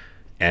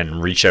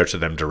 and reach out to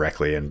them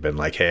directly and been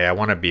like, hey, I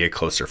want to be a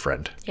closer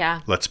friend.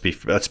 Yeah. Let's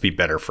be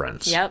better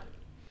friends. Yep.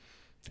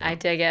 I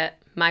dig it.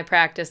 My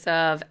practice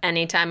of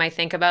anytime I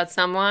think about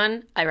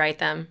someone, I write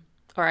them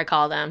or I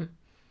call them.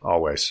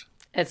 Always.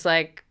 It's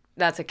like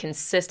that's a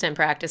consistent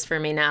practice for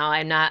me now.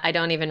 I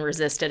don't even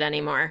resist it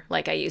anymore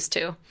like I used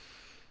to.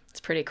 It's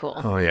pretty cool.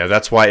 Oh yeah,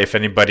 that's why if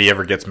anybody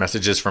ever gets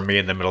messages from me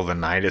in the middle of the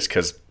night, it's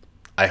because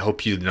I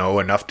hope you know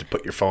enough to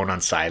put your phone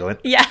on silent.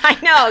 Yeah, I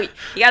know.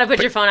 You got to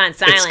put your phone on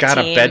silent. It's got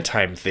team. a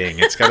bedtime thing.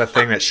 It's got a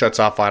thing that shuts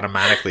off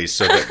automatically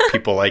so that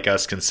people like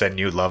us can send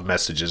you love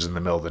messages in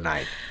the middle of the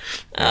night.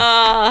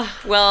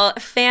 Well,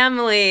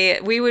 family,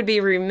 we would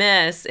be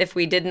remiss if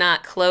we did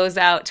not close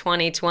out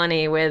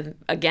 2020 with,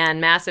 again,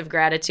 massive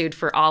gratitude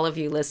for all of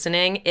you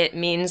listening. It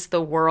means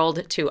the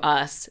world to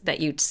us that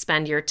you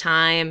spend your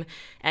time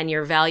and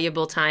your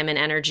valuable time and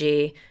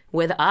energy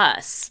with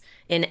us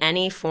in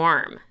any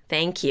form.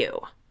 Thank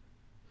you.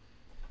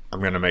 I'm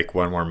going to make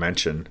one more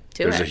mention.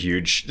 There's a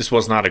huge, this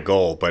was not a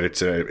goal, but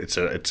it's a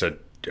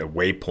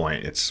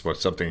waypoint. It's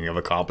something of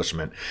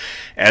accomplishment.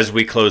 As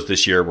we close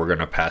this year, we're going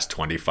to pass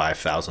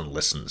 25,000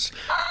 listens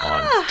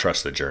on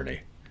Trust the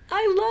Journey.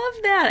 I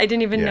love that. I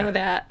didn't even know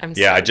that.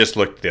 I just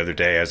looked the other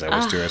day as I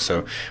was doing it.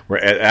 So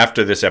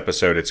after this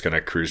episode, it's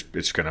going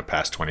to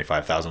pass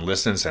 25,000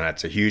 listens, and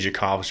that's a huge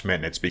accomplishment.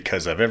 And it's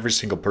because of every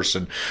single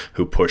person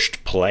who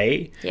pushed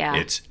play. Yeah.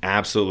 It's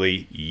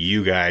absolutely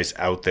you guys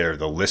out there,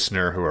 the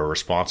listener, who are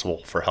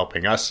responsible for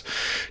helping us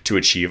to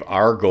achieve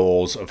our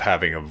goals of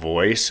having a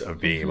voice,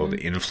 of being able to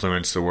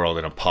influence the world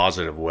in a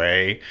positive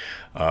way,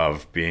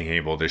 of being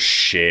able to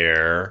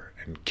share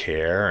and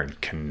care and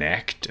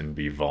connect and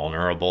be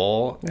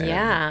vulnerable.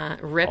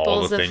 And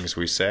all the things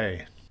we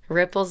say.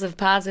 Ripples of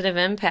positive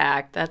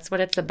impact. That's what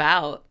it's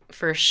about,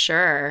 for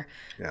sure.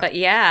 Yeah. But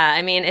yeah,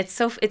 I mean, it's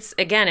so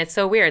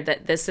weird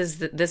that this is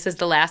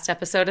the last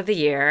episode of the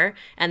year,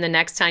 and the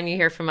next time you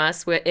hear from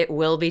us, it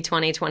will be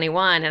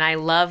 2021. And I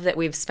love that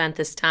we've spent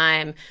this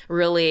time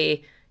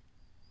really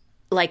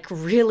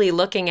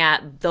looking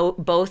at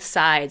both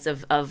sides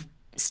of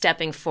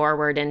stepping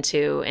forward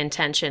into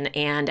intention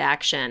and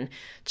action.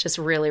 Just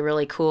really,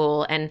 really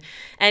cool. And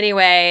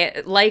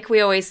anyway, like we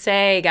always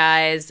say,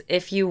 guys,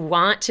 if you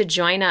want to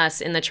join us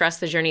in the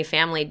Trust the Journey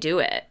family, do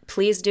it.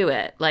 Please do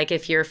it. Like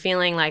if you're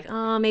feeling like,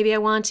 oh, maybe I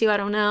want to, I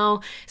don't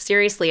know.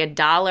 Seriously,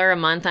 $1 a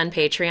month on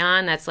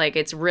Patreon. That's like,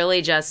 it's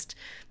really just,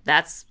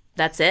 that's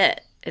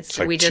it. It's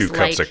like 2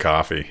 cups of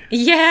coffee.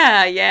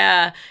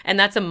 Yeah. And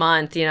that's a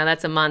month,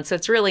 that's a month. So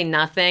it's really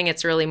nothing.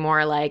 It's really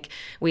more like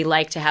we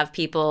like to have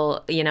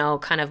people,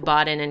 kind of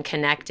bought in and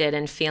connected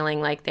and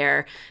feeling like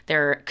they're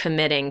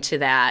committing to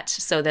that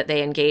so that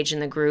they engage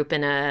in the group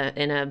in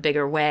a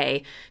bigger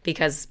way,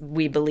 because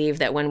we believe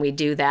that when we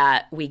do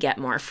that, we get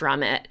more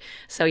from it.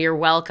 So you're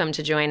welcome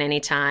to join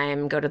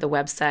anytime. Go to the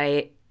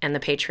website and the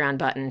Patreon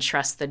button,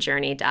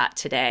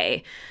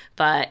 trustthejourney.today.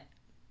 But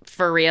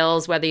for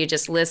reals, whether you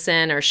just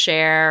listen or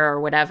share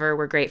or whatever,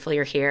 we're grateful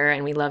you're here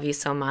and we love you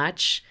so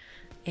much.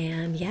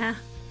 And yeah.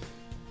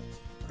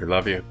 We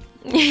love you.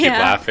 Keep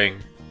laughing,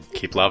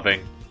 keep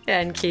loving.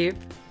 And keep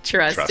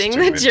trusting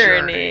the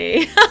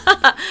journey.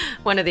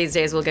 One of these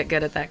days we'll get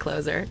good at that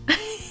closer.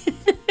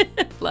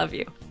 Love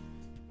you.